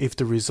 if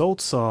the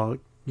results are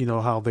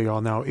how they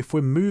are now, if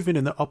we're moving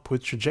in an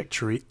upward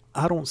trajectory,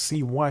 I don't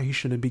see why he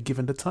shouldn't be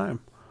given the time.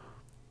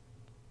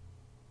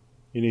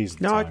 He needs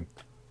the time.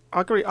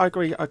 I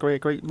agree.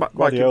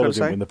 Guardiola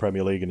didn't win the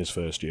Premier League in his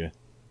first year.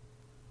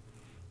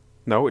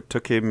 No, it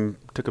took him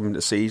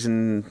a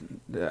season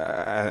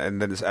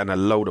and a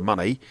load of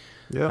money.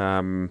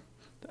 Yeah.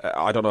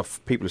 I don't know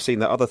if people have seen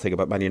that other thing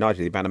about Man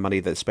United, the amount of money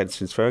that's spent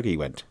since Fergie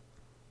went.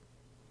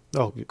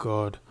 Oh,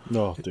 God.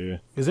 No,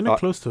 dear. Isn't it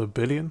close to $1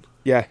 billion?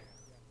 Yeah.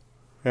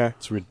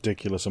 It's a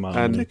ridiculous amount.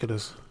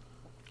 Ridiculous.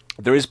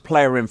 There is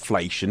player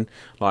inflation.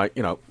 Like,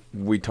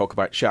 we talk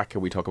about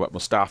Xhaka, we talk about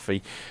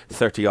Mustafi,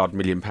 30-odd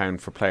million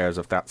pound for players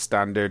of that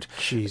standard.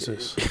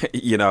 Jesus.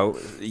 We're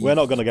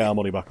not going to get our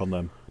money back on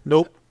them.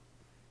 Nope.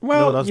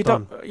 Well, no,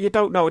 you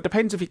don't know. It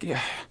depends if you...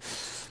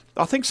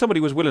 I think somebody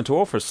was willing to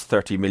offer us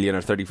 30 million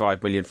or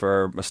 35 million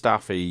for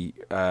Mustafi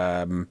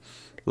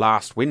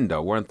last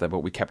window, weren't they? But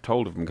we kept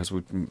hold of him because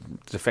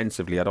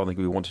defensively, I don't think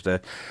we wanted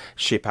to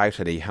ship out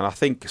any. And I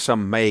think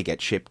some may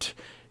get shipped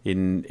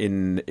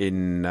in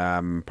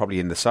probably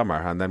in the summer,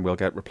 and then we'll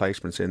get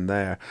replacements in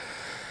there.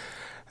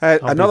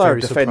 Another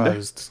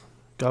defender.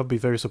 I'll be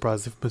very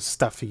surprised if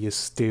Mustafi is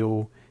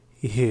still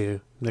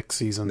here next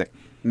season.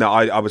 No,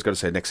 I was going to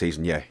say next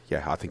season. Yeah.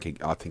 I think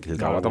he'll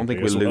go. I don't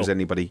think we'll lose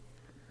anybody.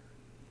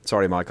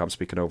 Sorry, Mike, I'm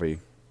speaking over you.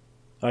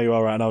 Are you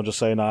all right? And I was just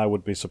saying I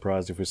would be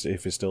surprised if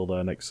he's still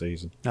there next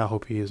season. I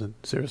hope he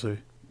isn't. Seriously.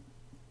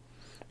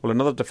 Well,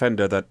 another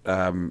defender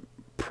that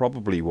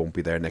probably won't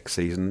be there next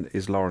season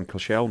is Laurent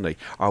Koscielny.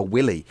 Our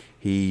Willie,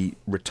 he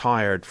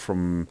retired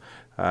from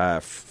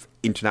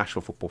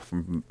international football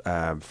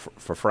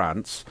for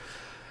France.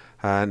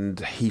 And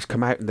he's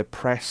come out in the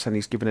press and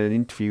he's given an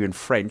interview in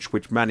French,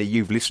 which, Manny,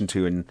 you've listened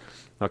to. And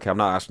okay, I'm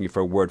not asking you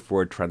for a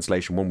word-for-word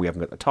translation. One, we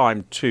haven't got the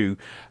time. Two,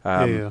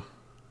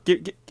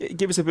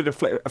 give us a bit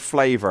of a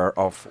flavour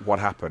of what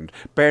happened.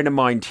 Bearing in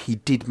mind, he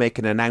did make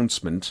an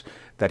announcement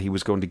that he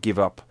was going to give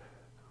up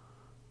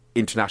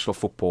international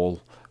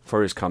football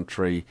for his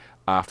country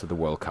after the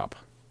World Cup.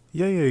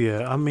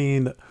 Yeah. I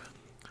mean,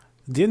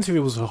 the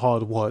interview was a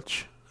hard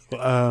watch,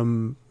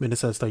 in the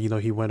sense that,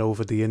 he went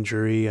over the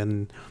injury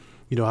and...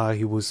 how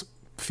he was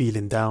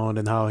feeling down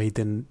and how he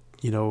didn't,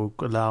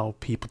 allow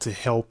people to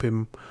help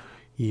him,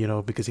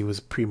 because he was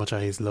pretty much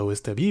at his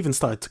lowest ebb. He even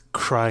started to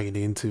cry in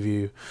the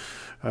interview,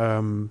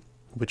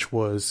 which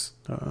was,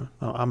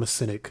 I'm a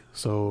cynic,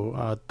 so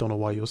I don't know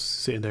why you're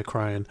sitting there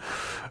crying.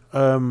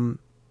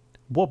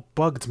 What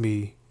bugged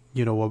me,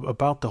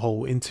 about the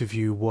whole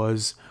interview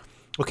was,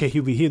 okay,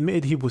 he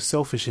admitted he was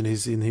selfish in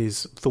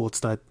his thoughts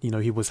that,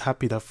 he was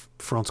happy that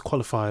France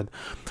qualified,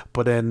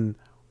 but then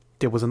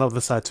there was another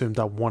side to him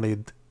that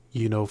wanted,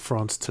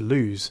 France to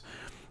lose.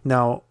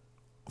 Now,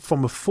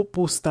 from a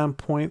football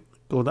standpoint,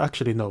 or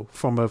actually no,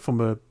 from a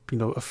fellow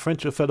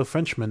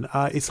Frenchman,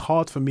 it's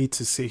hard for me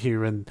to sit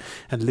here and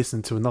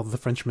listen to another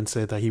Frenchman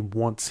say that he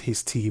wants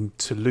his team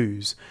to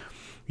lose.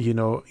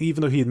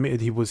 Even though he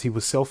admitted he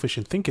was selfish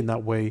in thinking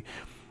that way,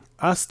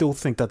 I still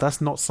think that that's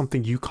not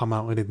something you come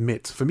out and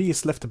admit. For me,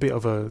 it's left a bit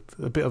of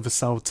a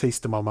sour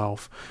taste in my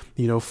mouth.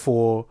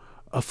 For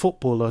a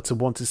footballer to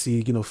want to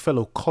see,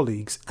 fellow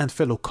colleagues and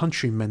fellow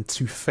countrymen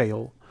to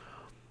fail.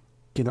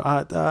 And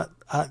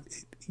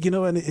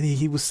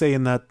he was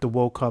saying that the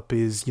World Cup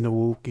is,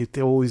 there'll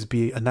always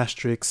be an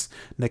asterisk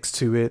next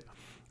to it,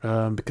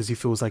 because he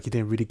feels like he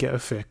didn't really get a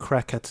fair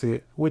crack at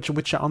it,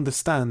 which I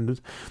understand.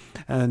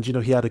 And,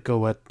 he had to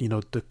go at,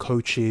 the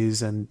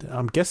coaches and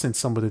I'm guessing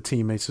some of the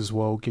teammates as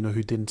well,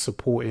 who didn't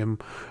support him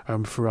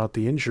throughout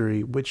the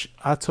injury, which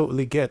I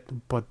totally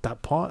get. But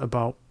that part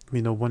about,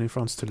 wanting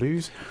France to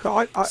lose,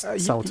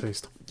 sour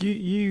taste.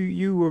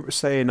 You were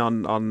saying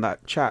on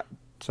that chat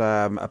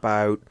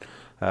about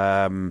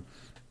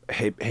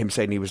him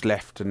saying he was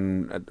left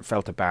and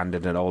felt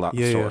abandoned and all that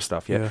sort of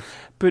stuff. Yeah.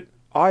 But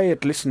I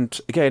had listened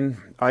again.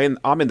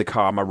 I'm in the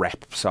car. I'm a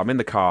rep, so I'm in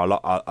the car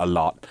a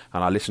lot,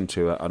 and I listen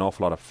to an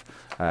awful lot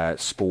of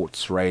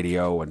sports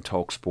radio and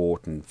Talk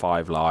Sport and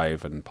 5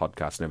 Live and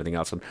podcasts and everything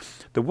else. And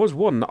there was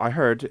one I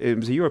heard. It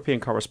was a European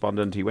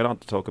correspondent. He went on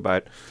to talk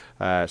about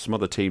some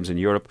other teams in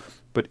Europe,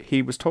 but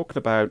he was talking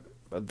about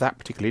that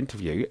particular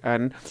interview,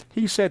 and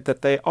he said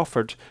that they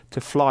offered to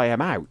fly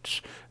him out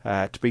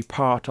to be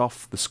part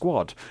of the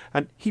squad,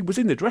 and he was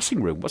in the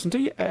dressing room, wasn't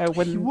he?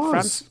 When he was.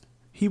 France...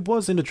 He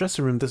was in the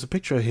dressing room. There's a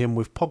picture of him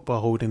with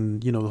Pogba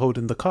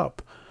holding the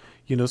cup,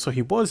 so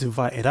he was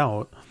invited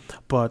out,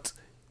 but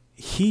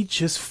he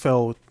just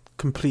felt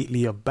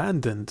completely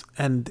abandoned,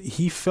 and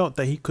he felt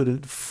that he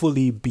couldn't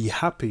fully be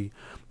happy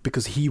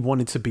because he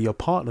wanted to be a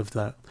part of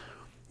that,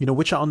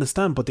 which I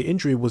understand, but the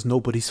injury was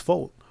nobody's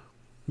fault.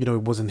 It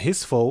wasn't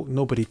his fault.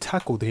 Nobody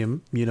tackled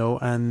him,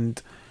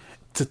 and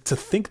to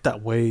think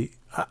that way,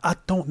 I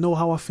don't know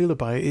how I feel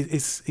about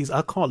it.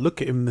 I can't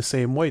look at him the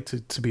same way,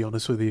 to be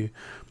honest with you,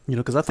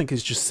 because I think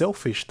it's just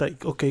selfish.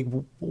 That, okay,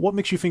 what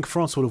makes you think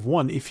France would have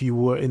won if you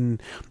were in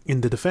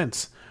the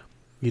defence?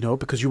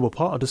 Because you were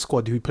part of the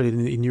squad who played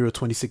in Euro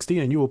 2016,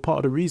 and you were part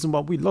of the reason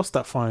why we lost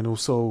that final.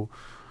 So,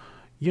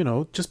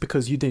 just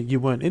because you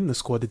weren't in the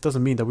squad, it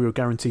doesn't mean that we were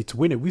guaranteed to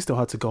win it. We still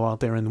had to go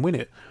out there and win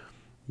it.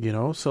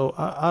 So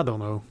I don't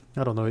know.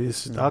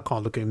 I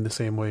can't look at him the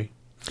same way.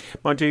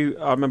 Mind you,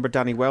 I remember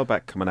Danny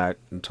Welbeck coming out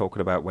and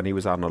talking about when he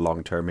was on a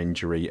long-term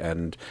injury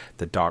and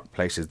the dark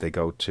places they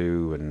go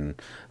to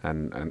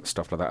and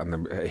stuff like that.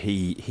 And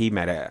he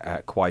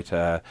made quite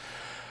a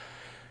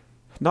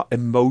not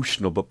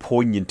emotional but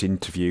poignant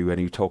interview, and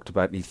he talked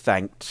about and he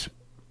thanked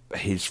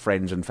his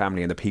friends and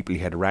family and the people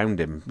he had around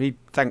him. He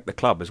thanked the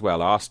club as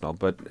well, Arsenal,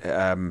 but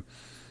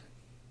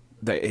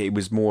it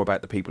was more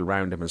about the people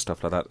around him and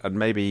stuff like that. And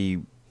maybe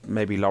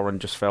Lauren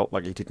just felt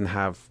like he didn't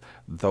have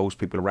those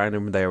people around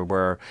him. They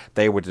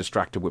were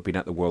distracted with being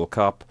at the World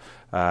Cup,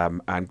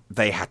 and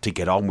they had to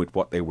get on with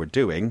what they were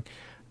doing,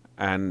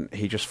 and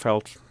he just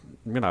felt,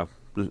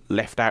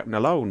 left out and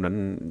alone.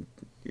 And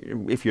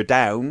if you're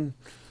down,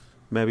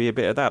 maybe a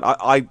bit of that.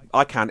 I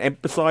can't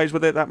empathise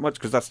with it that much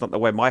because that's not the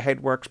way my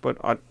head works, but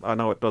I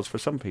know it does for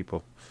some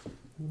people.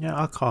 Yeah,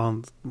 I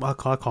can't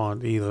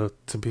either,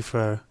 to be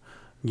fair,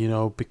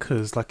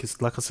 because like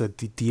I said,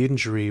 the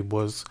injury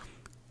was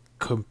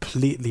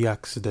completely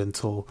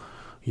accidental,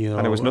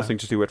 and it was nothing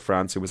to do with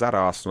France. It was at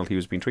Arsenal. He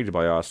was being treated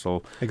by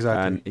Arsenal,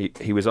 exactly, and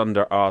he was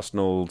under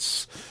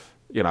Arsenal's,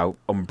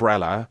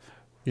 umbrella.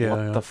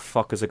 Yeah, the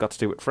fuck has it got to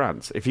do with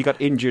France? If he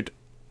got injured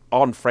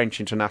on French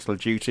international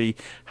duty,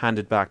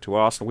 handed back to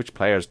Arsenal, which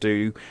players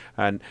do,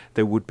 and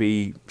there would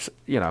be,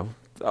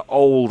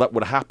 all that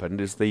would have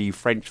happened is the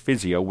French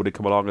physio would have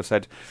come along and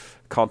said,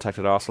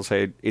 contacted Arsenal,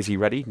 said, is he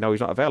ready? No, he's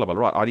not available.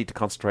 Right, I need to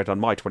concentrate on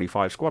my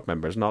 25 squad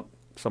members, not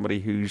somebody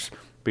who's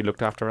been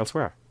looked after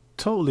elsewhere.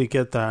 Totally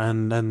get that,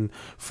 and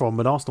from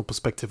an Arsenal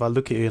perspective, I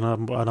look at it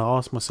and I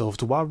ask myself,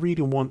 do I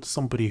really want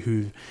somebody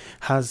who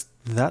has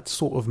that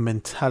sort of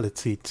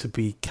mentality to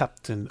be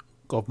captain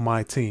of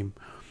my team?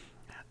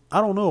 I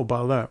don't know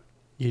about that,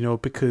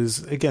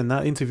 because again,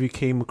 that interview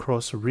came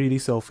across really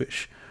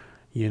selfish,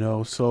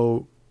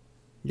 so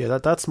yeah,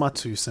 that's my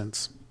 2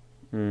 cents.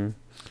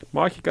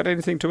 Mike, you got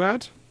anything to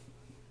add?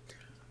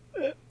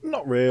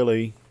 Not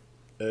really.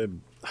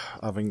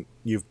 I think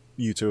you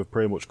two have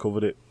pretty much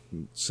covered it,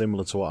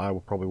 similar to what I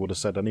probably would have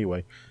said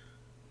anyway.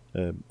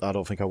 I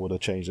don't think I would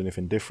have changed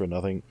anything different. I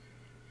think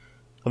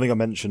I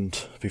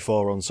mentioned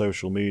before on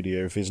social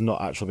media, if he's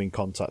not actually been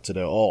contacted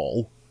at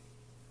all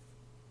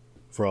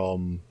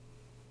from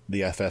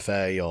the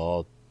FFA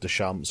or the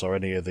Champs or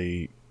any of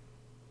the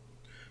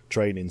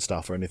training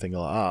staff or anything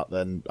like that,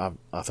 then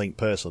I think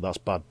personally that's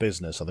bad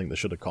business. I think they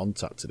should have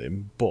contacted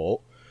him, but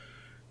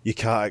you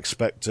can't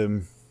expect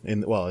him, in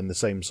the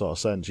same sort of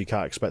sense, you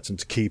can't expect him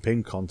to keep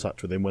in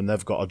contact with him when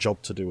they've got a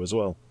job to do as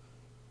well.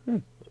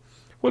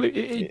 Well,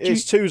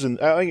 it's twos and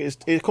I think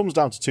it comes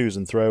down to twos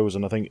and throws,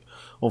 and I think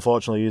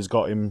unfortunately he's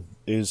got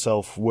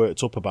himself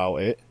worked up about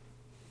it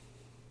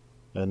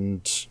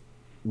and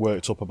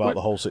worked up about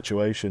the whole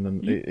situation,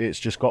 and it's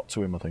just got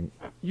to him, I think.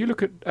 You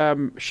look at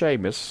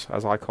Seamus,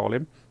 as I call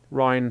him,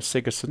 Ryan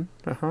Sigerson.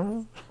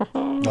 Oh,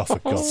 for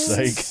God's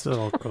sake.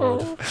 Oh,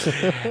 God.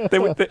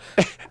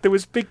 There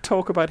was big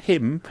talk about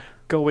him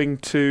going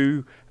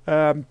to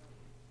the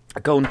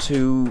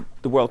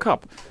World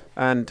Cup,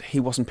 and he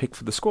wasn't picked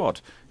for the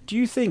squad. Do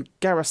you think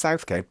Gareth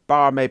Southgate,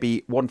 bar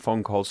maybe one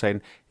phone call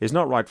saying, it's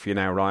not right for you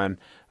now, Ryan,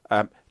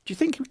 do you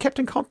think he kept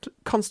in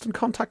constant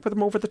contact with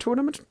him over the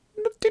tournament?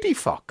 Did he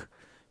fuck?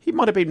 He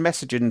might have been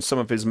messaging some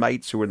of his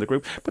mates who were in the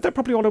group, but they're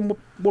probably all in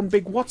one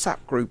big WhatsApp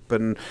group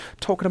and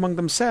talking among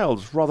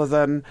themselves rather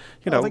than,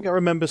 I think I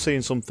remember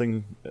seeing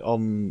something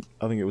on,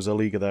 I think it was A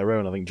League of Their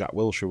Own, I think Jack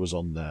Wilshere was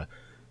on there,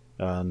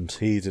 and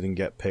he didn't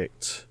get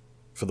picked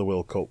for the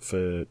World Cup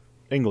for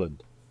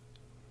England.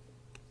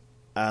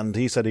 And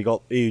he said he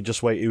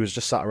was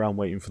just sat around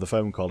waiting for the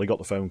phone call. He got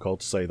the phone call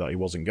to say that he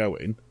wasn't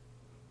going.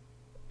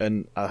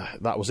 And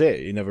that was it.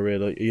 He never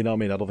really, I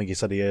don't think he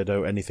said he heard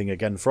anything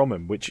again from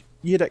him, which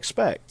you'd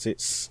expect.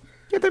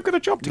 Yeah, they've got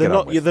a job to get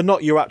on with. They're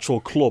not your actual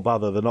club, are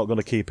they? They're not going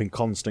to keep in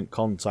constant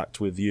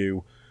contact with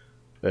you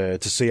to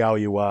see how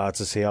you are,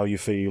 to see how you're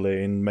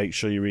feeling, make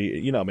sure you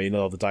eat,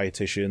 all the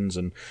dietitians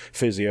and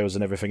physios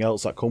and everything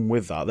else that come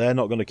with that. They're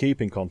not going to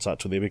keep in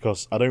contact with you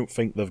because I don't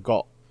think they've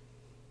got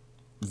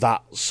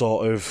that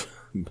sort of...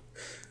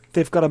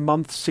 They've got a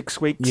month,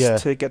 6 weeks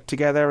to get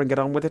together and get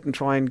on with it and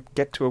try and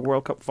get to a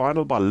World Cup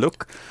final by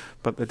luck,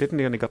 but they didn't.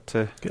 They only got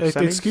to semis.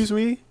 Excuse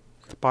me?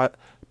 But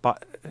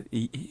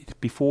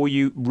before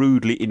you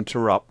rudely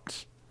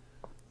interrupt,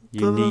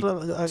 you need to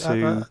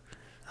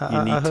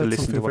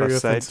listen to what I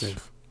said.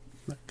 Offensive.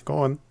 Go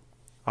on.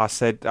 I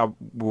said,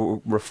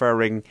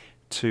 referring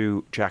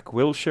to Jack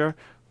Wilshere,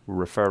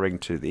 referring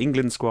to the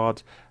England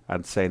squad,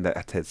 and saying that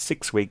it had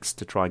 6 weeks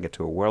to try and get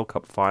to a World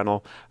Cup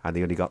final, and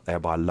they only got there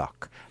by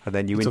luck. And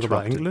then you interrupted.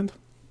 Talking about England?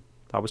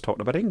 I was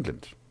talking about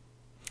England.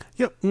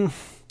 Yep.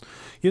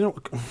 Yeah,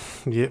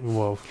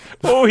 well...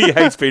 Oh, he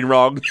hates being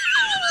wrong.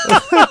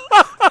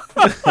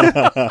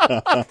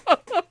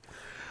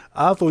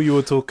 I thought you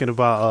were talking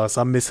about us.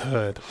 I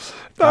misheard.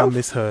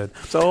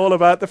 It's all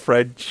about the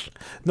French.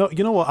 No,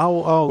 you know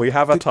what? We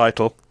have a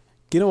title.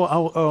 You know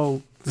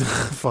what?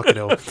 Fucking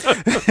hell.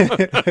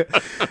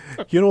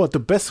 You know what? The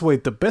best way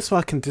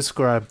I can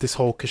describe this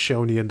whole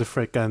Koscielny and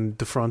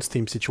the France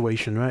team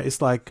situation, right?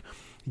 It's like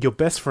your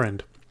best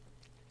friend.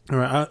 All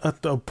right,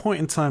 at a point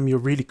in time, you're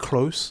really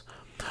close.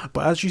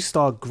 But as you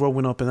start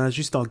growing up and as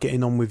you start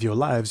getting on with your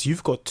lives,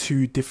 you've got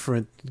two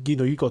different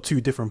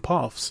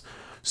paths.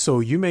 So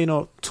you may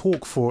not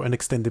talk for an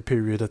extended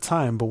period of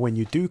time, but when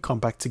you do come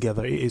back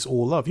together, it is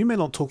all love. You may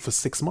not talk for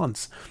 6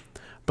 months,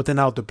 but then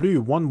out of the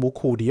blue, one will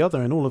call the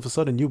other, and all of a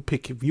sudden you'll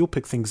pick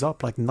things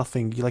up like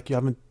nothing, like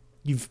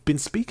you've been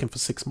speaking for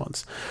 6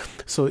 months.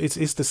 So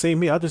it's the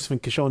same here. I just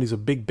think Kishani's a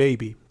big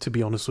baby, to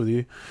be honest with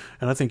you,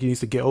 and I think he needs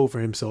to get over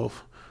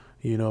himself,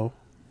 you know.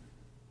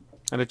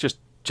 And it just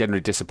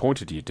generally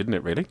disappointed you, didn't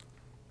it, really?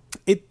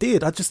 It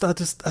did. I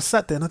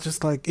sat there and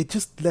it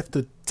just left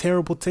a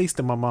terrible taste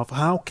in my mouth.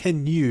 How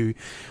can you,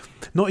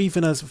 not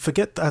even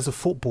forget as a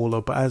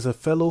footballer, but as a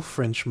fellow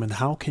Frenchman,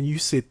 how can you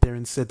sit there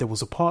and say there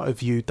was a part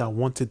of you that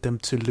wanted them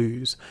to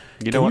lose?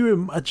 Can you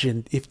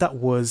imagine if that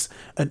was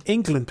an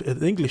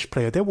English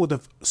player? They would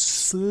have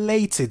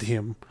slated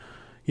him,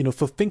 you know,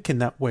 for thinking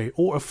that way,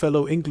 or a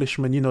fellow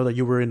Englishman, you know, that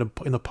you were in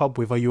a pub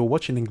with, or you were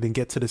watching England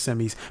get to the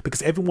semis,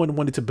 because everyone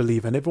wanted to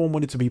believe and everyone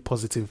wanted to be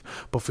positive.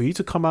 But for you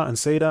to come out and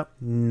say that,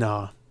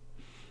 nah.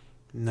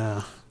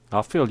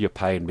 I feel your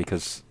pain,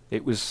 because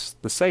it was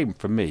the same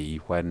for me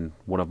when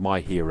one of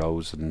my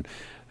heroes and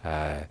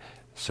a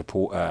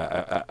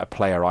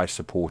player I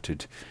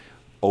supported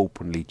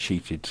openly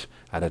cheated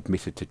and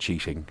admitted to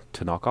cheating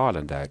to knock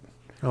Ireland out.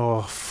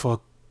 Oh,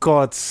 for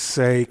God's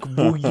sake,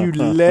 will you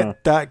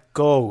let that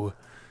go?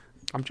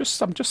 I'm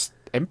just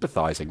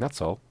empathising,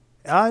 that's all.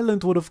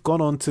 Ireland would have gone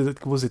on to,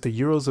 was it the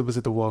Euros or was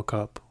it the World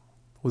Cup?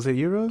 Was it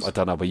Euros? I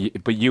don't know,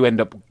 but you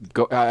end up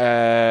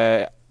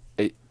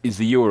is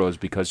the Euros,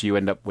 because you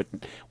end up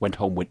went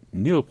home with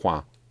 0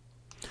 points.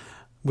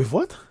 With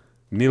what?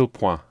 0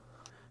 points.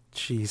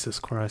 Jesus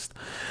Christ!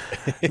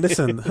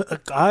 Listen,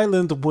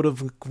 Ireland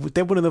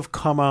wouldn't have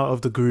come out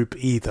of the group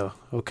either.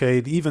 Okay,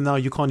 even now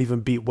you can't even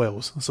beat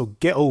Wales, so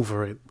get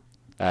over it.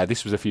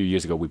 This was a few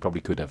years ago. We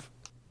probably could have.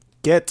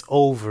 Get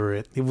over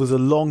it. It was a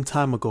long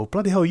time ago.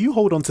 Bloody hell, you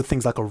hold on to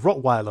things like a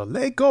Rottweiler.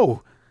 Let it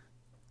go.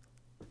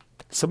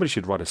 Somebody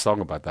should write a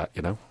song about that,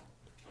 you know?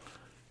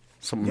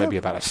 Something maybe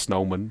about a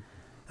snowman.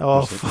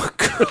 Oh,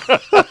 fuck.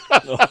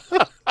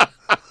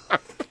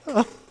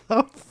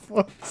 Oh,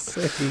 fuck's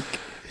sake.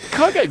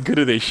 Can't get good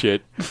at this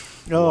shit.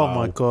 Oh,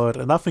 my God.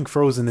 And I think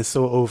Frozen is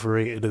so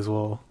overrated as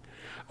well.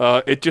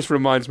 It just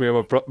reminds me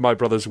of my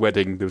brother's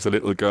wedding. There was a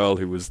little girl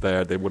who was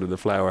there. They one of the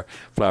flower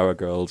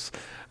girls,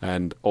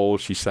 and all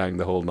she sang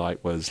the whole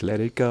night was "Let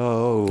it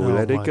go,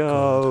 let it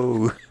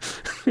go."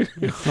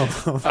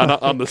 And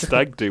on the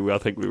stag do, I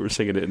think we were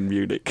singing it in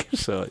Munich.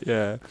 So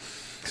yeah.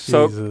 Jesus.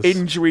 So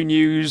injury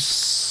news: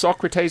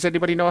 Socrates.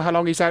 Anybody know how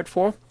long he's out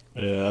for?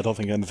 Yeah, I don't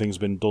think anything's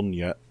been done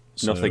yet.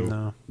 So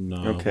Nothing.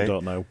 No. Okay. I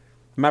don't know.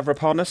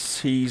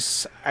 Mavropanos,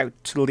 he's out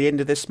till the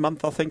end of this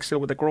month, I think, still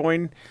with the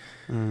groin.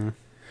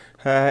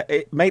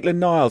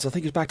 Maitland-Niles, I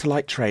think he's back to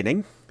light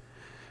training.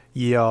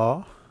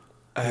 Yeah.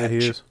 He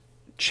is.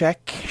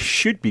 Czech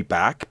should be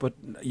back, but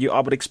I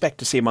would expect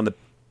to see him on the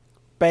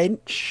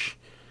bench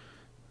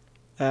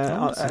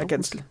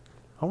against.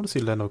 I want to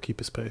see Leno keep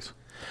his pace.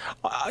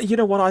 You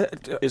know what?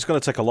 It's going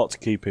to take a lot to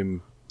keep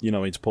him. You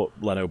know, to put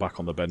Leno back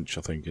on the bench.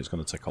 I think it's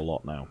going to take a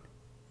lot now.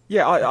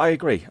 Yeah, I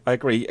agree.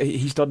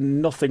 He's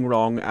done nothing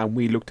wrong, and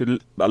we looked a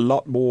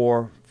lot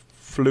more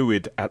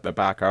fluid at the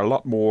back, or a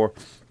lot more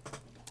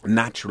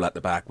natural at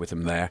the back with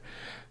him there.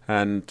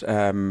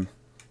 And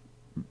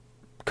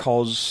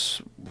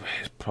Cos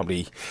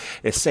probably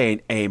is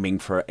saying aiming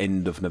for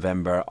end of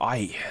November.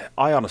 I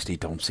honestly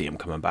don't see him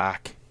coming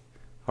back.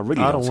 I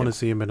don't want to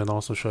see him in an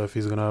Arsenal shirt if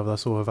he's going to have that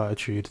sort of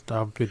attitude.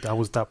 I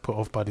was that put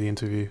off by the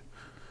interview.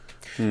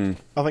 I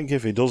think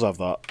if he does have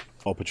that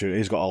opportunity,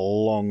 he's got a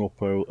long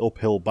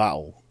uphill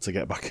battle to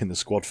get back in the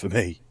squad for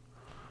me.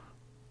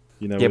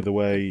 You know, with the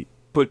way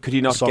but could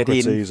he not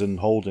Socrates get in? And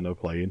Holding are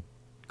playing.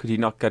 Could he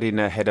not get in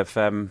ahead of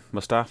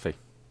Mustafi?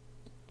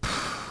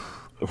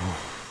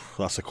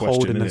 That's a question.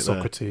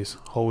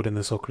 Holding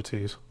the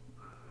Socrates.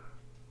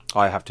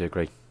 I have to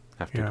agree.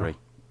 Agree.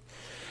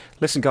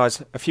 Listen,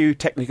 guys, a few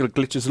technical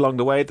glitches along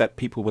the way that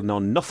people will know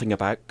nothing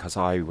about, because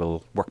I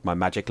will work my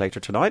magic later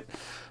tonight.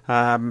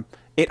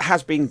 It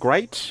has been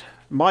great.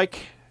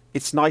 Mike,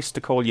 it's nice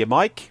to call you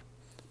Mike,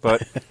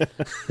 but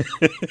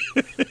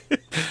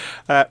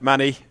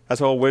Manny,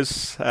 as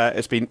always,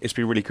 it's been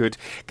really good.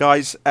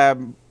 Guys,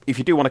 if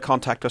you do want to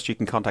contact us, you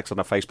can contact us on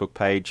our Facebook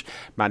page.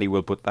 Manny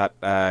will put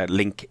that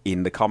link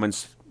in the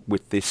comments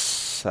with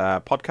this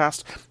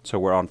podcast. So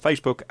we're on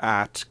Facebook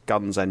at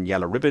Guns and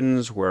Yellow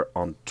Ribbons. We're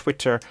on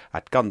Twitter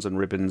at Guns and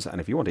Ribbons.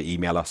 And if you want to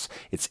email us,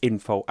 it's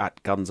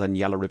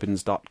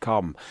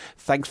info@gunsandyellowribbons.com.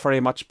 Thanks very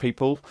much,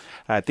 people.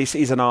 This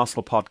is an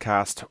Arsenal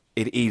podcast.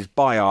 It is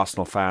by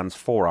Arsenal fans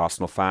for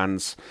Arsenal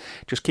fans.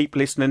 Just keep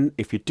listening.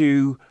 If you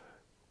do,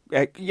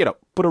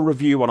 put a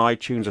review on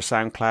iTunes or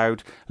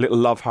SoundCloud, a little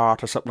love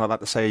heart or something like that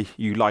to say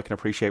you like and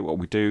appreciate what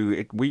we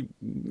do. We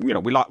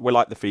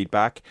like the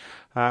feedback.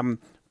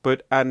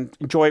 And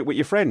enjoy it with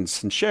your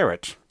friends and share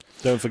it.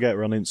 Don't forget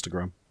we're on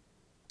Instagram.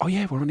 Oh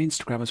yeah, we're on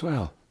Instagram as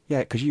well.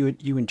 Yeah, because you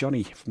and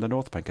Johnny from the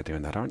North Bank are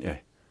doing that, aren't you?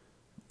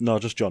 No,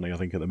 just Johnny, I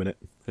think, at the minute.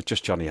 It's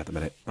just Johnny at the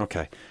minute.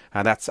 Okay.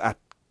 And that's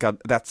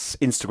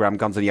Instagram,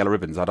 Guns and Yellow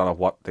Ribbons. I don't know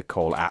what they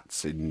call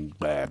ats in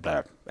blah,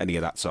 blah, any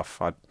of that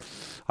stuff. I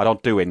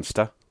don't do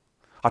Insta.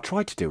 I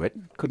tried to do it.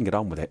 Couldn't get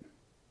on with it.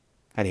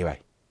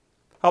 Anyway.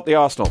 Up the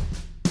Arsenal.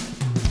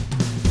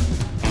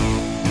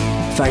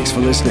 Thanks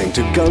for listening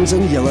to Guns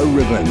and Yellow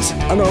Ribbons,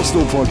 an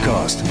Arsenal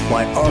podcast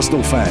by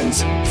Arsenal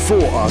fans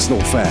for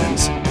Arsenal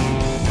fans.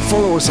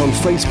 Follow us on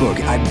Facebook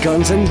at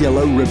Guns and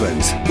Yellow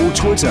Ribbons or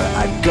Twitter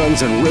at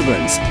Guns and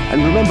Ribbons.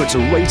 And remember to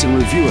rate and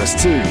review us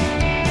too.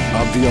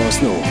 Up the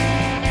Arsenal.